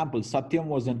an example, Satyam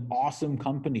was an awesome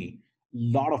company.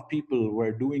 A lot of people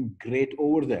were doing great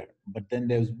over there, but then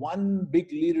there's one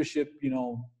big leadership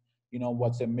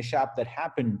what's a mishap that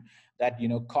happened that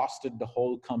costed the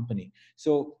whole company.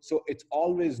 So it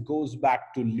always goes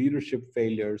back to leadership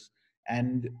failures.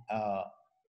 And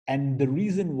the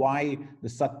reason why the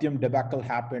Satyam debacle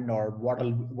happened, or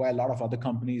why a lot of other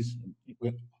companies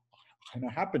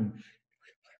happened,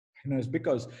 is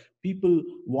because people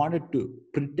wanted to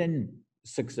pretend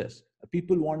success.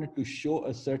 People wanted to show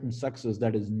a certain success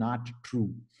that is not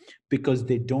true, because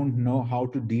they don't know how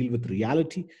to deal with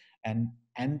reality, and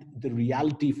the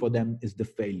reality for them is the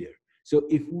failure. So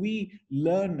if we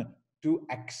learn to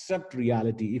accept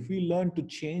reality, if we learn to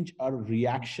change our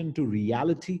reaction to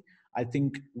reality, I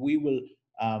think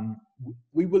um,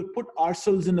 we will put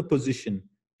ourselves in a position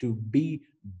to be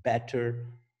better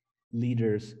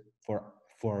leaders for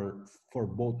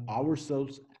both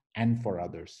ourselves and for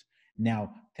others.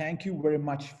 Now, thank you very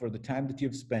much for the time that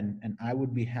you've spent, and I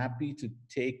would be happy to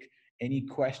take any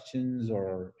questions,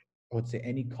 or I would say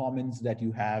any comments that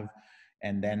you have,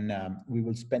 and then we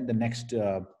will spend the next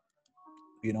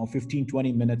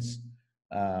 15-20 minutes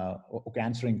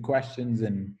answering questions.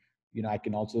 And I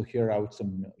can also hear out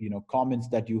some comments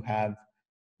that you have.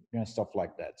 stuff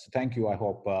like that. So thank you. I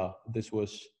hope this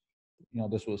was,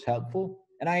 this was helpful.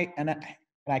 And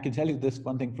I can tell you this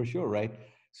one thing for sure, right?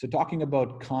 So talking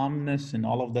about calmness and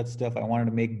all of that stuff, I wanted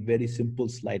to make very simple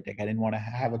slide deck. I didn't want to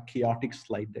have a chaotic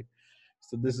slide deck.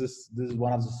 So this is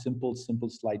one of the simple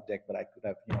slide deck that I could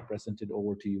have presented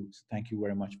over to you. So thank you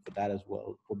very much for that as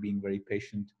well, for being very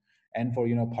patient and for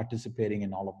participating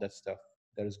in all of that stuff.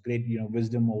 There is great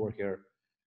wisdom over here,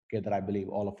 okay, that I believe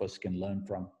all of us can learn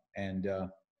from. And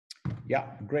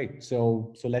yeah, great.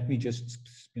 So let me just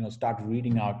start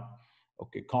reading out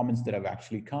comments that have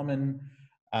actually come in.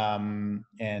 And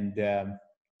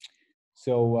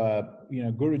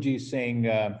Guruji is saying,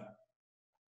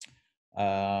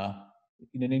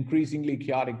 in an increasingly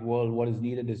chaotic world, what is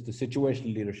needed is the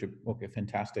situational leadership. Okay,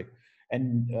 fantastic.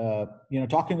 And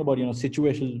talking about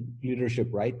situational leadership,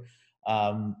 right?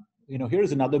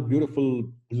 Here's another beautiful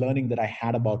learning that I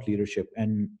had about leadership,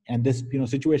 and this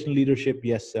situational leadership.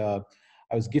 Yes,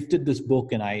 I was gifted this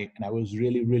book, and I was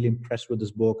really impressed with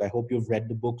this book. I hope you've read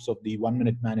the books of the 1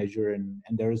 Minute Manager, and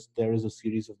there is a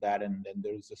series of that, and then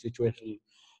there is a situational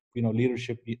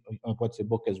leadership what's a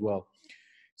book as well.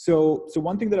 So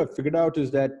one thing that I've figured out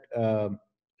is that a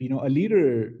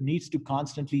leader needs to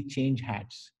constantly change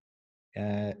hats.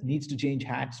 Needs to change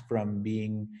hats from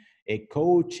being a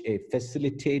coach, a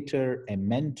facilitator, a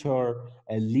mentor,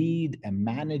 a lead, a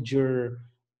manager,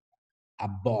 a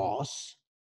boss,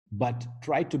 but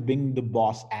try to bring the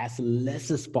boss as less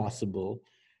as possible,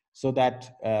 so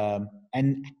that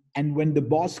and when the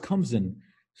boss comes in.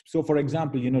 So for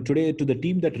example, today, to the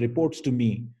team that reports to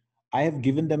me, I have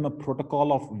given them a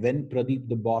protocol of when Pradeep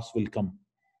the boss will come,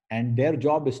 and their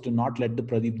job is to not let the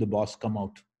Pradeep the boss come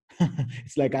out.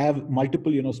 It's like I have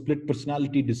multiple split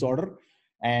personality disorder,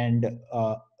 and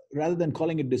rather than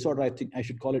calling it disorder, I think I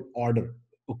should call it order.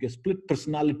 Okay, split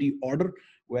personality order,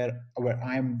 where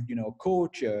I'm a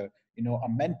coach, a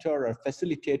mentor, a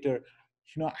facilitator.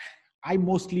 I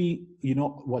mostly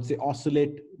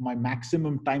oscillate my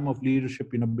maximum time of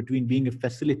leadership between being a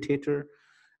facilitator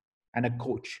and a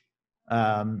coach,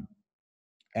 um,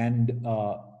 and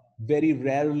very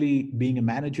rarely being a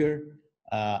manager.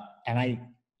 And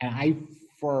I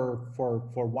for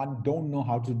one don't know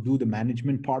how to do the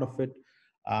management part of it.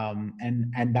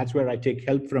 And that's where I take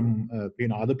help from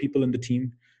other people in the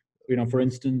team. For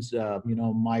instance,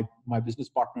 my business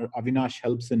partner Avinash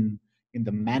helps in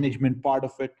the management part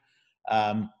of it.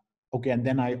 um, okay, and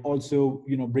then I also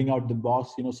bring out the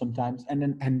boss sometimes,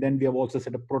 and then we have also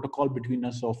set a protocol between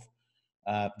us of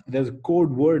there's a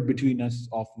code word between us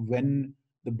of when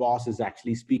the boss is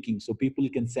actually speaking, so people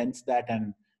can sense that,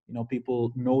 and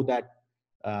people know that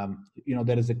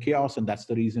there is a chaos, and that's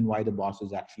the reason why the boss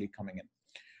is actually coming in.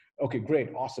 Okay,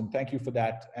 great, awesome, thank you for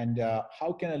that. And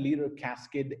how can a leader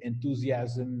cascade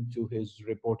enthusiasm to his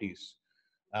reportees?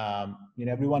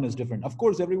 Everyone is different, of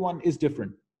course, everyone is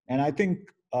different. And I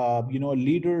think a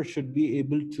leader should be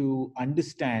able to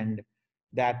understand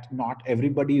that not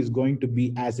everybody is going to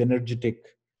be as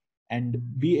energetic, and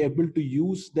be able to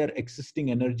use their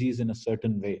existing energies in a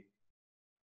certain way.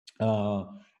 uh,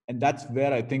 and that's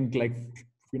where I think, like,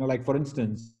 like for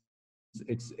instance,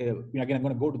 it's again, I'm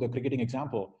going to go to the cricketing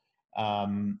example.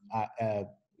 The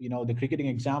cricketing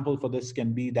example for this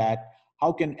can be that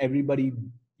how can everybody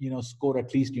score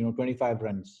at least 25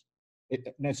 runs?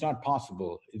 It's not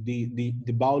possible. The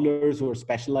bowlers who are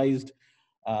specialized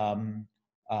um,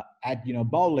 at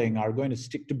bowling are going to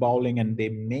stick to bowling, and they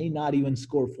may not even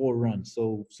score 4 runs.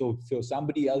 So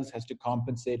somebody else has to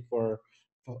compensate for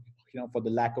for the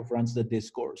lack of runs that they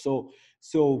score. So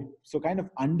kind of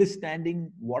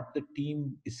understanding what the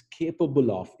team is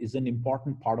capable of is an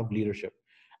important part of leadership.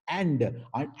 And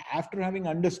after having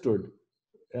understood,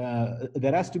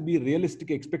 there has to be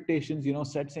realistic expectations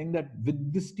set, saying that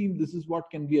with this team this is what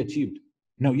can be achieved.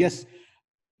 Now, yes,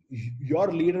 your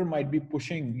leader might be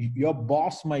pushing, your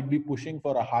boss might be pushing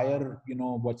for a higher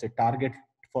what's a target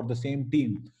for the same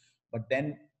team, but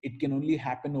then it can only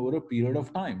happen over a period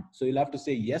of time. So you'll have to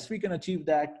say, yes, we can achieve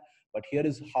that, but here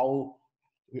is how,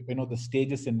 the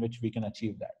stages in which we can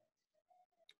achieve that.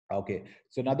 Okay,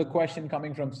 so another question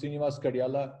coming from Srinivas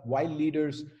Kadiala: why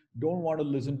leaders don't want to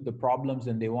listen to the problems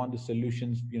and they want the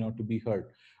solutions to be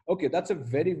heard? Okay, that's a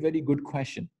very good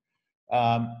question.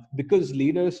 Because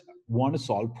leaders want to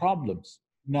solve problems.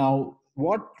 Now,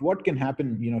 what can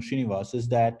happen, Srinivas, is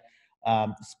that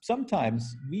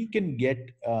sometimes we can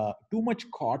get too much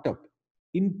caught up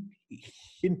in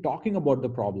talking about the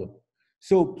problem.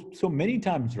 So many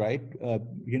times, right?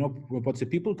 What's the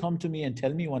people come to me and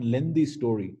tell me one lengthy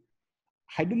story.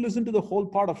 I do listen to the whole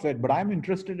part of it, but I'm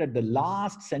interested at the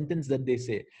last sentence that they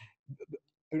say.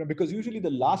 because usually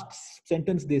the last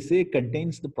sentence they say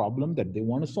contains the problem that they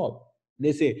want to solve.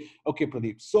 They say, okay,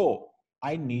 Pradeep, so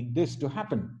I need this to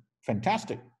happen.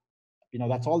 Fantastic.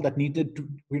 That's all that needed to,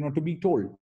 to be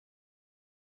told.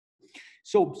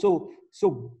 So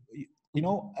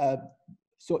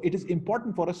it is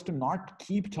important for us to not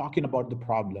keep talking about the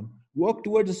problem, work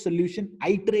towards a solution,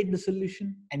 iterate the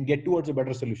solution, and get towards a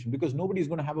better solution, because nobody is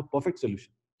going to have a perfect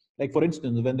solution. Like, for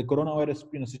instance, when the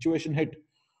coronavirus situation hit,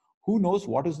 who knows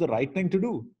what is the right thing to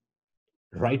do?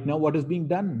 Right now, what is being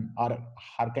done are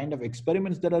kind of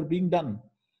experiments that are being done,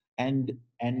 and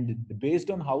based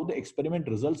on how the experiment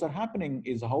results are happening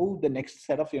is how the next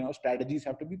set of strategies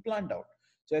have to be planned out.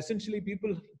 So essentially,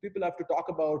 people have to talk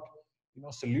about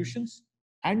solutions,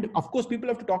 and of course people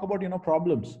have to talk about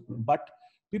problems, but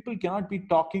people can't be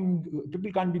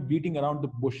beating around the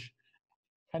bush.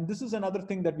 And this is another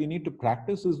thing that we need to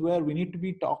practice, is where we need to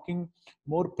be talking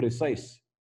more precise,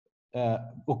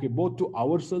 okay, both to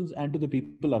ourselves and to the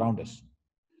people around us.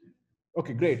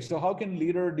 Okay, great. So how can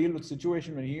leader deal with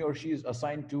situation when he or she is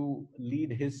assigned to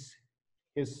lead his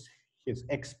his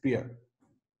ex peer?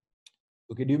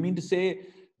 Okay, do you mean to say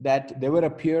that they were a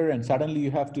peer and suddenly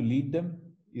you have to lead them?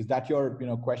 Is that your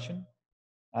question?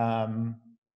 Um,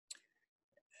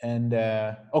 and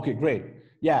Okay, great.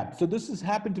 Yeah. So this has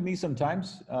happened to me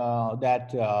sometimes,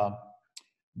 that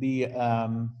the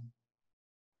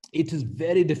it is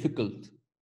very difficult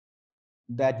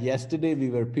that yesterday we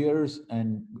were peers,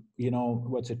 and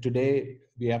what's it, today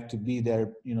we have to be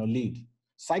their lead.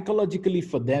 Psychologically,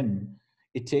 for them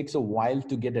it takes a while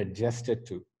to get adjusted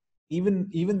to,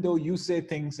 even though you say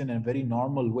things in a very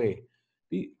normal way.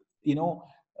 We-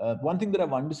 One thing that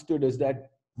I've understood is that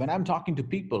when I'm talking to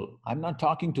people, I'm not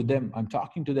talking to them, I'm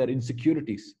talking to their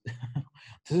insecurities.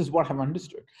 This is what I've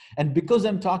understood. And because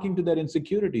I'm talking to their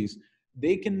insecurities,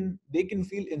 they can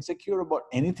feel insecure about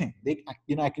anything.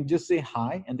 I can just say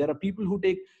hi, and there are people who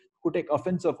take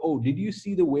offense of, oh, did you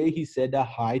see the way he said a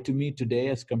hi to me today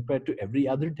as compared to every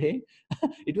other day?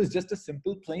 It was just a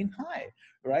simple plain hi,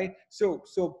 right? So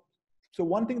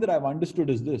one thing that I've understood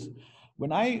is this: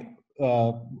 when I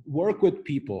work with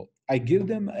people, I give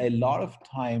them a lot of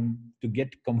time to get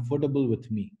comfortable with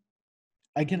me.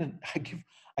 I get a,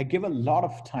 I give a lot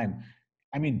of time.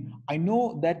 I mean, I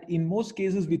know that in most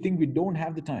cases we think we don't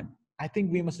have the time. I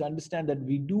think we must understand that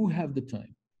we do have the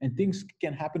time, and things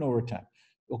can happen over time.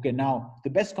 Okay, now the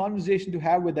best conversation to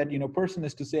have with that person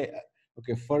is to say,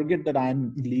 okay, forget that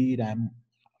I'm lead, I'm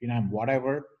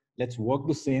whatever. Let's work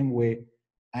the same way,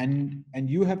 and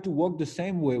you have to work the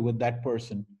same way with that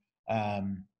person,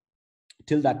 um,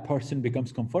 till that person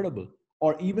becomes comfortable.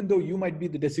 Or even though you might be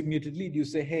the designated lead, you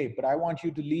say, hey, but I want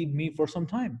you to lead me for some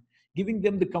time, giving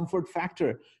them the comfort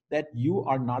factor that you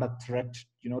are not a threat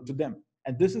to them.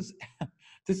 And this is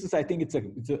this is, I think, it's a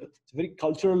very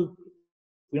cultural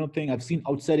thing. I've seen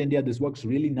outside India this works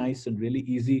really nice and really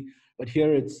easy, but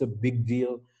here it's a big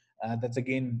deal. That's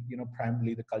again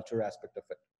primarily the culture aspect of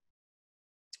it.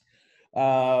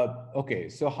 Okay,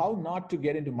 so how not to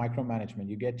get into micromanagement?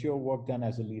 You get your work done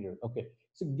as a leader. Okay,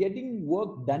 so getting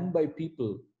work done by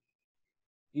people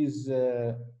is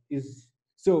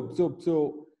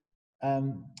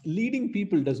leading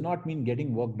people does not mean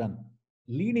getting work done.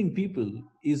 Leading people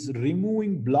is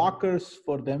removing blockers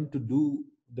for them to do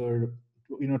their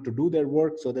to do their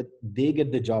work, so that they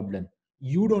get the job done.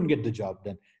 You don't get the job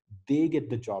done, they get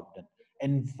the job done.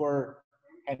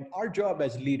 And our job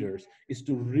as leaders is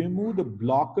to remove the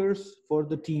blockers for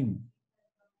the team,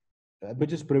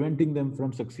 which is preventing them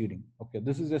from succeeding. Okay,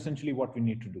 this is essentially what we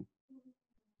need to do.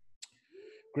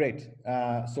 Great.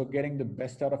 So getting the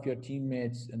best out of your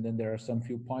teammates, and then there are some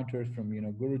few pointers from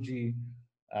Guruji,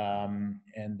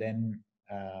 and then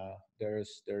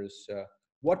there's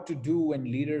what to do when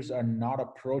leaders are not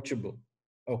approachable.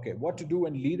 Okay, what to do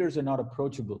when leaders are not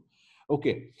approachable.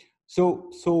 Okay, so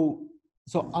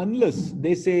unless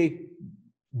they say,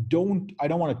 I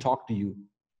don't want to talk to you,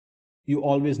 you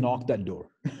always knock that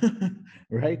door,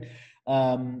 right?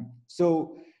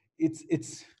 So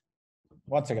it's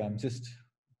 1 second.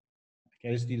 I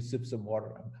just need to sip some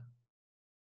water.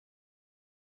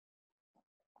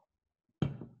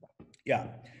 Yeah.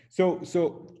 So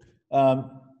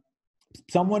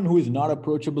someone who is not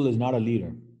approachable is not a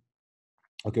leader.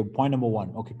 Okay, point number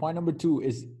one. Okay, point number two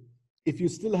is, if you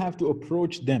still have to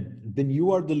approach them, then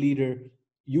you are the leader.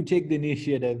 You take the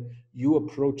initiative, you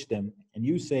approach them, and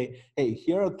you say, hey,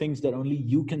 here are things that only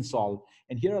you can solve,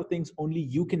 and here are things only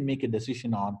you can make a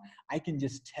decision on. I can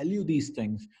just tell you these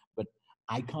things, but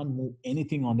I can't move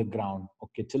anything on the ground,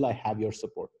 okay, till I have your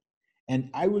support. And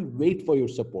I will wait for your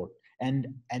support. And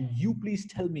you please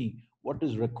tell me what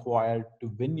is required to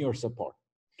win your support.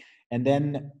 And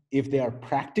then if they are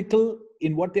practical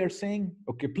in what they're saying,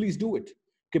 okay, please do it.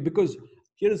 Okay, because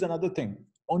here is another thing.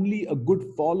 Only a good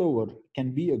follower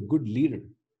can be a good leader.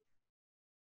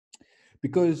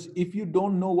 Because if you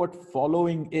don't know what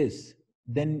following is,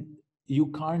 then you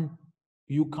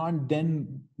can't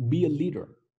then be a leader.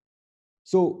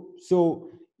 So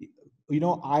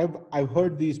I've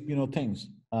heard these things.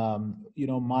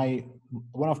 My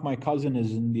one of my cousin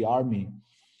is in the army,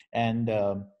 and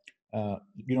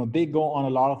they go on a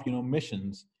lot of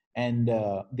missions, and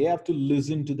they have to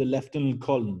listen to the lieutenant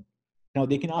colonel. Now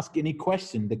they can ask any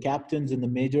question. The captains and the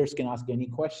majors can ask any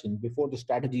question before the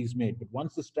strategy is made. But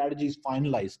once the strategy is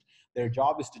finalized, their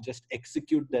job is to just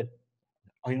execute that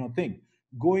thing.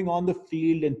 Going on the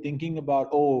field and thinking about,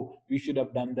 oh, we should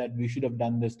have done that, we should have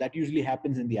done this, that usually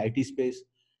happens in the IT space.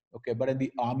 Okay, but in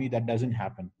the army that doesn't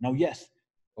happen. Now yes,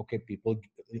 okay, people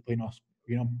you know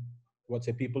you know what's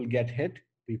it, people get hit,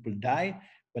 people die,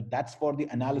 but that's for the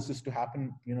analysis to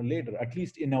happen later. At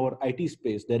least in our IT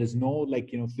space, there is no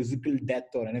physical death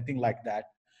or anything like that.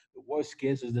 The worst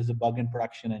case is there's a bug in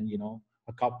production, and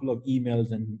a couple of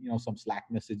emails and some Slack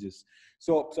messages.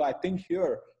 So I think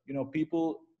here,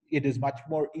 people, it is much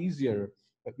more easier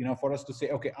for us to say,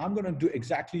 okay, I'm going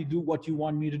to do what you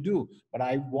want me to do, but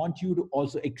I want you to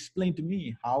also explain to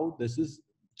me how this is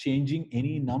changing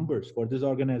any numbers for this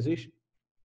organization.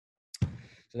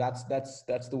 So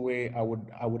that's the way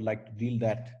I would like to deal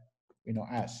that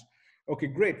as. Okay,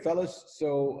 great, fellas.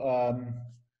 So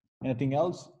anything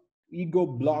else? Ego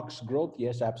blocks growth.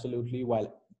 Yes, absolutely.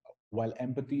 While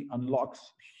empathy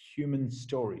unlocks human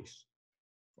stories.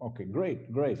 Okay, great.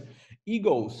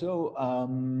 Ego. So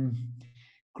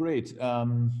great.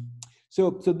 So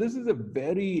this is a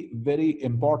very, very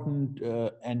important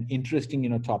and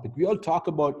interesting topic. We all talk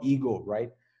about ego,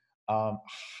 right? Um,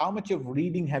 how much of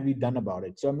reading have you done about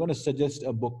it? So I'm going to suggest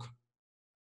a book.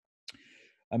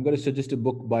 I'm going to suggest a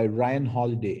book by Ryan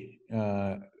Holiday,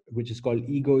 which is called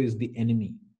 "Ego is the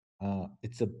Enemy."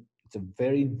 It's a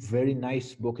very, very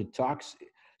nice book. It talks.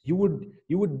 You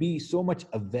would be so much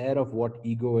aware of what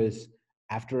ego is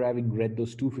after having read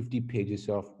those 250 pages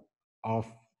of of,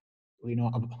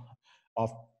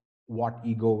 of what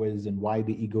ego is, and why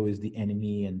the ego is the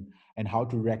enemy, and how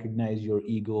to recognize your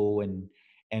ego, and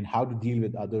how to deal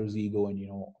with others' ego, and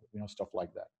stuff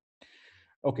like that.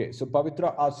 Okay, so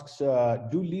Pavitra asks,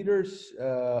 do leaders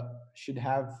should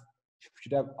have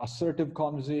assertive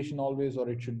conversation always, or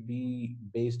it should be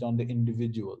based on the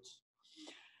individuals?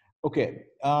 Okay,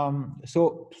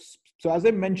 so as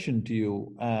I mentioned to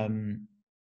you,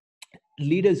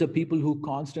 leaders are people who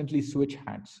constantly switch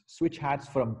hats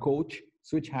from coach,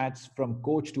 switch hats from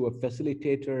coach to a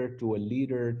facilitator, to a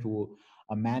leader, to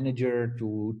a manager,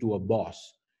 to a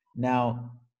boss.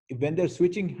 Now, when they're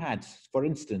switching hats, for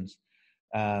instance,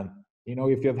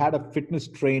 if you've had a fitness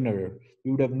trainer,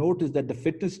 you would have noticed that the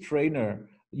fitness trainer,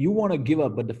 you want to give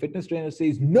up, but the fitness trainer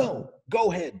says, no,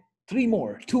 go ahead, three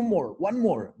more, two more, one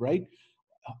more, right?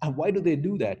 And why do they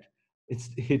do that?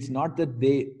 It's not that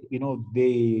they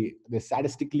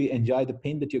sadistically enjoy the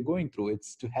pain that you're going through.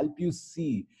 It's to help you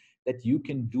see that you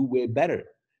can do way better.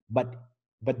 But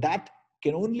that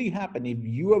can only happen if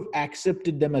you have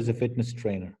accepted them as a fitness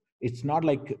trainer. It's not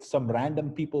like some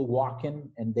random people walk in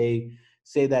and they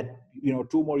say that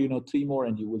two more, three more,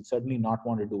 and you will certainly not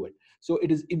want to do it. So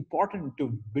it is important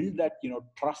to build that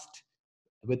trust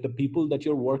with the people that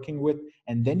you're working with,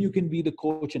 and then you can be the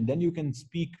coach, and then you can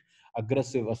speak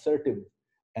aggressive, assertive,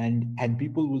 and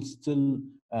people will still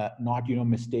not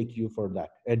mistake you for that,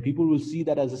 and people will see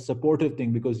that as a supportive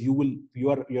thing, because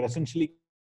you're essentially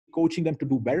coaching them to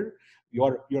do better.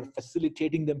 You're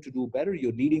facilitating them to do better,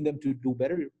 you're leading them to do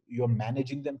better, you're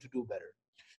managing them to do better.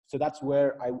 So that's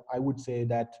where I would say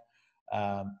that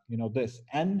this.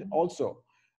 And also,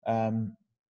 um,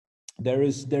 there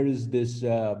is this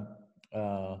uh,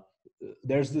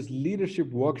 there's this leadership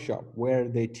workshop where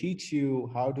they teach you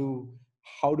how to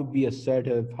be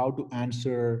assertive, how to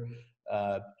answer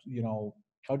uh, you know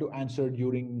how to answer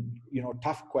during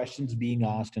tough questions being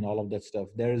asked, and all of that stuff.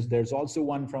 There's also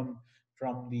one from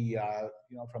the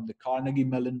Carnegie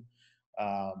Mellon,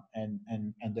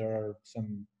 and there are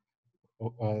some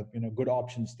good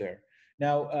options there.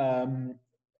 Now,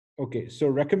 okay, so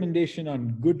recommendation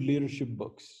on good leadership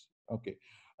books. Okay.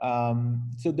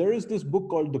 So there is this book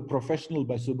called The Professional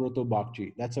by Subrata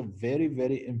Bakchi. That's a very,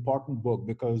 very important book,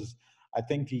 because I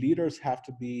think leaders have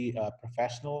to be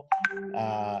professional,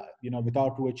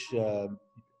 without which, even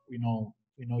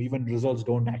results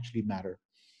don't actually matter.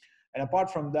 And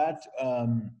apart from that,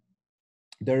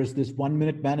 there's this 1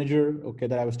 Minute Manager, okay,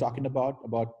 that I was talking about,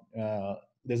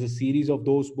 there's a series of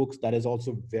those books that is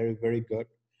also very, very good.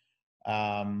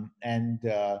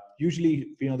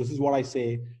 Usually, this is what I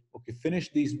say: okay,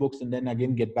 finish these books and then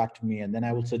again get back to me, and then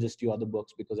I will suggest you other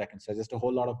books, because I can suggest a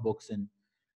whole lot of books, and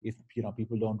if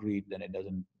people don't read, then it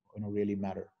doesn't really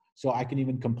matter. So I can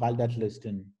even compile that list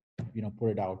and put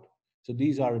it out. So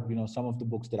these are some of the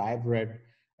books that I've read,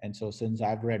 and so since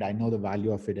I've read, I know the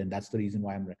value of it, and that's the reason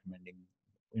why I'm recommending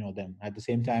them. At the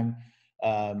same time,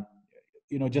 um,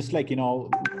 just like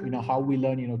how we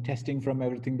learn testing from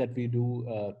everything that we do,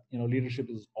 leadership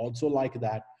is also like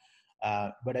that.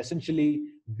 But essentially,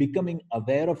 becoming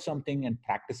aware of something and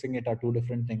practicing it are two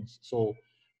different things. So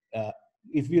uh,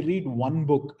 if we read one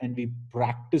book and we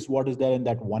practice what is there in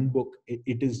that one book,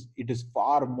 it is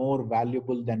far more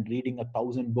valuable than reading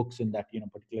 1,000 books in that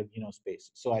particular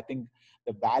space. So I think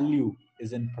the value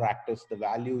is in practice, the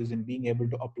value is in being able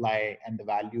to apply, and the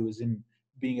value is in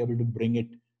being able to bring it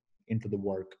into the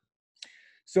work.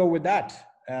 So with that,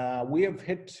 we have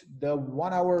hit the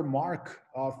 1 hour mark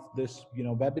of this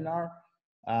webinar.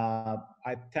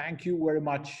 I thank you very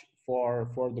much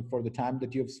for the time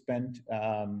that you've spent.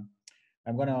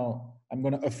 I'm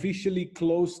gonna officially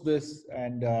close this,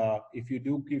 and if you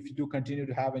do continue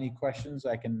to have any questions,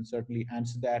 I can certainly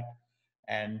answer that.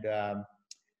 And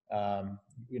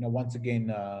once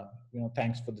again,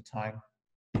 thanks for the time.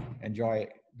 Enjoy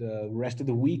the rest of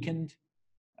the weekend.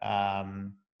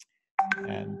 Um,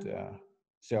 and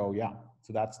so yeah,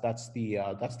 so that's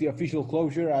the official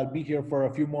closure. I'll be here for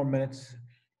a few more minutes.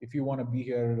 If you want to be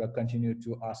here, continue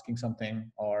to asking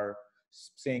something or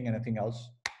saying anything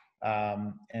else.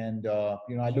 And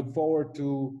I look forward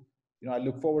to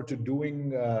doing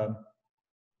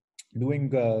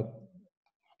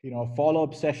a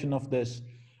follow-up session of this.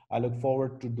 I look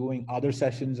forward to doing other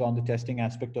sessions on the testing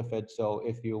aspect of it. So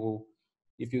if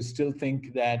you still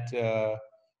think that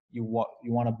you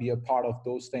want to be a part of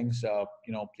those things,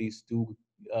 please do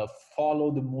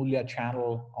follow the Moolya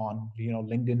channel on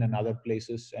LinkedIn and other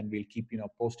places, and we'll keep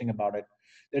posting about it.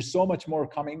 There's so much more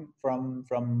coming from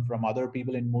other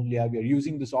people in Moolya. We are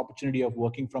using this opportunity of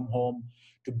working from home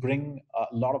to bring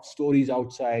a lot of stories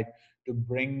outside, to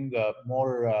bring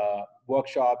more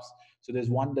workshops. So there's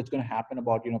one that's going to happen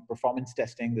about performance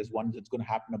testing. There's one that's going to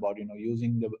happen about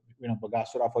using the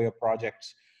Bagasura for your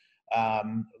projects.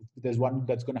 There's one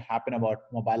that's going to happen about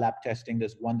mobile app testing.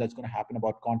 There's one that's going to happen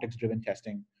about context-driven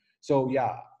testing. So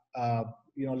yeah, a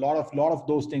lot of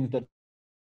those things that's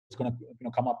going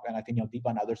to come up, and I think Deepa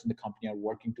and others in the company are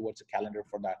working towards a calendar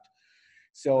for that.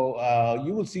 So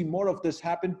you will see more of this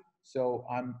happen. So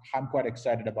I'm quite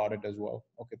excited about it as well.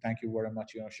 Okay, thank you very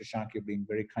much. Shashank, you're being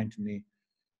very kind to me.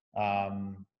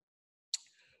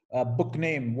 Book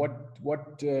name, what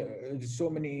so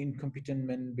many incompetent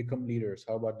men become leaders.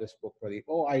 How about this book, Pradeep?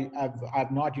 Oh,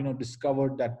 I've not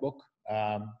discovered that book.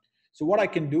 So what I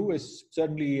can do is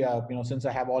certainly since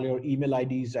I have all your email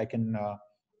IDs, I can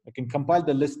compile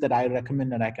the list that I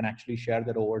recommend, and I can actually share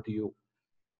that over to you,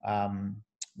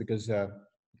 because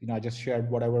I just shared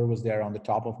whatever was there on the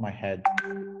top of my head,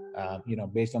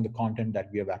 based on the content that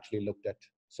we have actually looked at.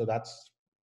 So that's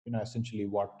essentially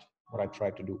what I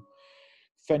try to do.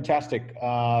 Fantastic.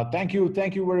 Thank you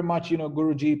very much,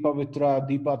 Guruji, Pavitra,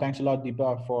 Deepa. Thanks a lot,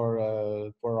 Deepa,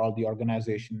 for all the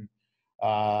organization.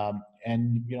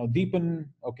 And Deepan.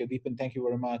 Okay, Deepan, thank you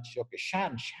very much. Okay,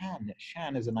 Shan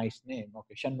is a nice name.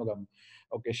 Okay, Shanmugam.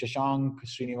 Okay, Shashank,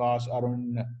 Srinivas,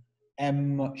 Arun,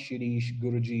 M, Shirish,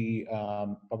 Guruji,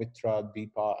 Pavitra,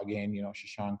 Deepa, again,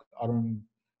 Shashank, Arun,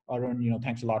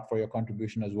 thanks a lot for your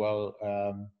contribution as well.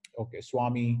 Okay,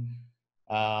 Swami,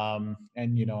 and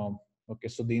okay,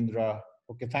 Sudhindra.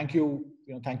 Okay, thank you.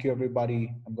 Thank you,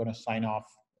 everybody. I'm going to sign off,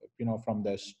 from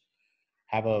this.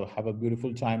 Have a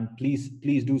beautiful time. Please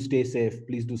do stay safe.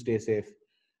 Please do stay safe.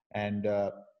 And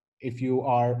if you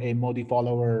are a Modi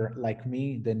follower like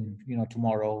me, then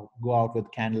tomorrow go out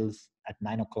with candles at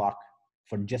 9 o'clock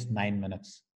for just 9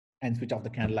 minutes, and switch off the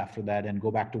candle after that, and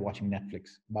go back to watching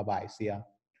Netflix. Bye bye. See ya.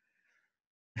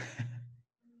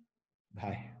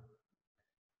 Bye.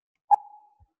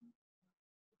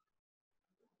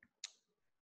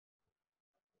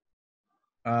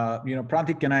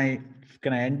 Prantik, can I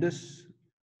end this?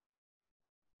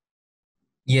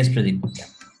 Yes, Pradeep.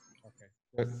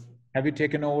 Okay. Have you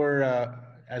taken over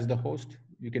as the host?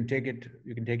 You can take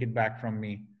it back from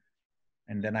me,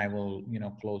 and then I will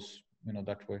close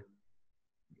that way.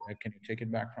 Can you take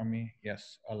it back from me?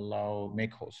 Yes. Allow,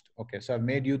 make host. Okay. So I've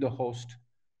made you the host.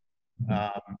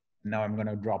 Now I'm going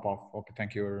to drop off. Okay.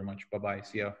 Thank you very much. Bye bye.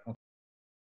 See ya. Okay.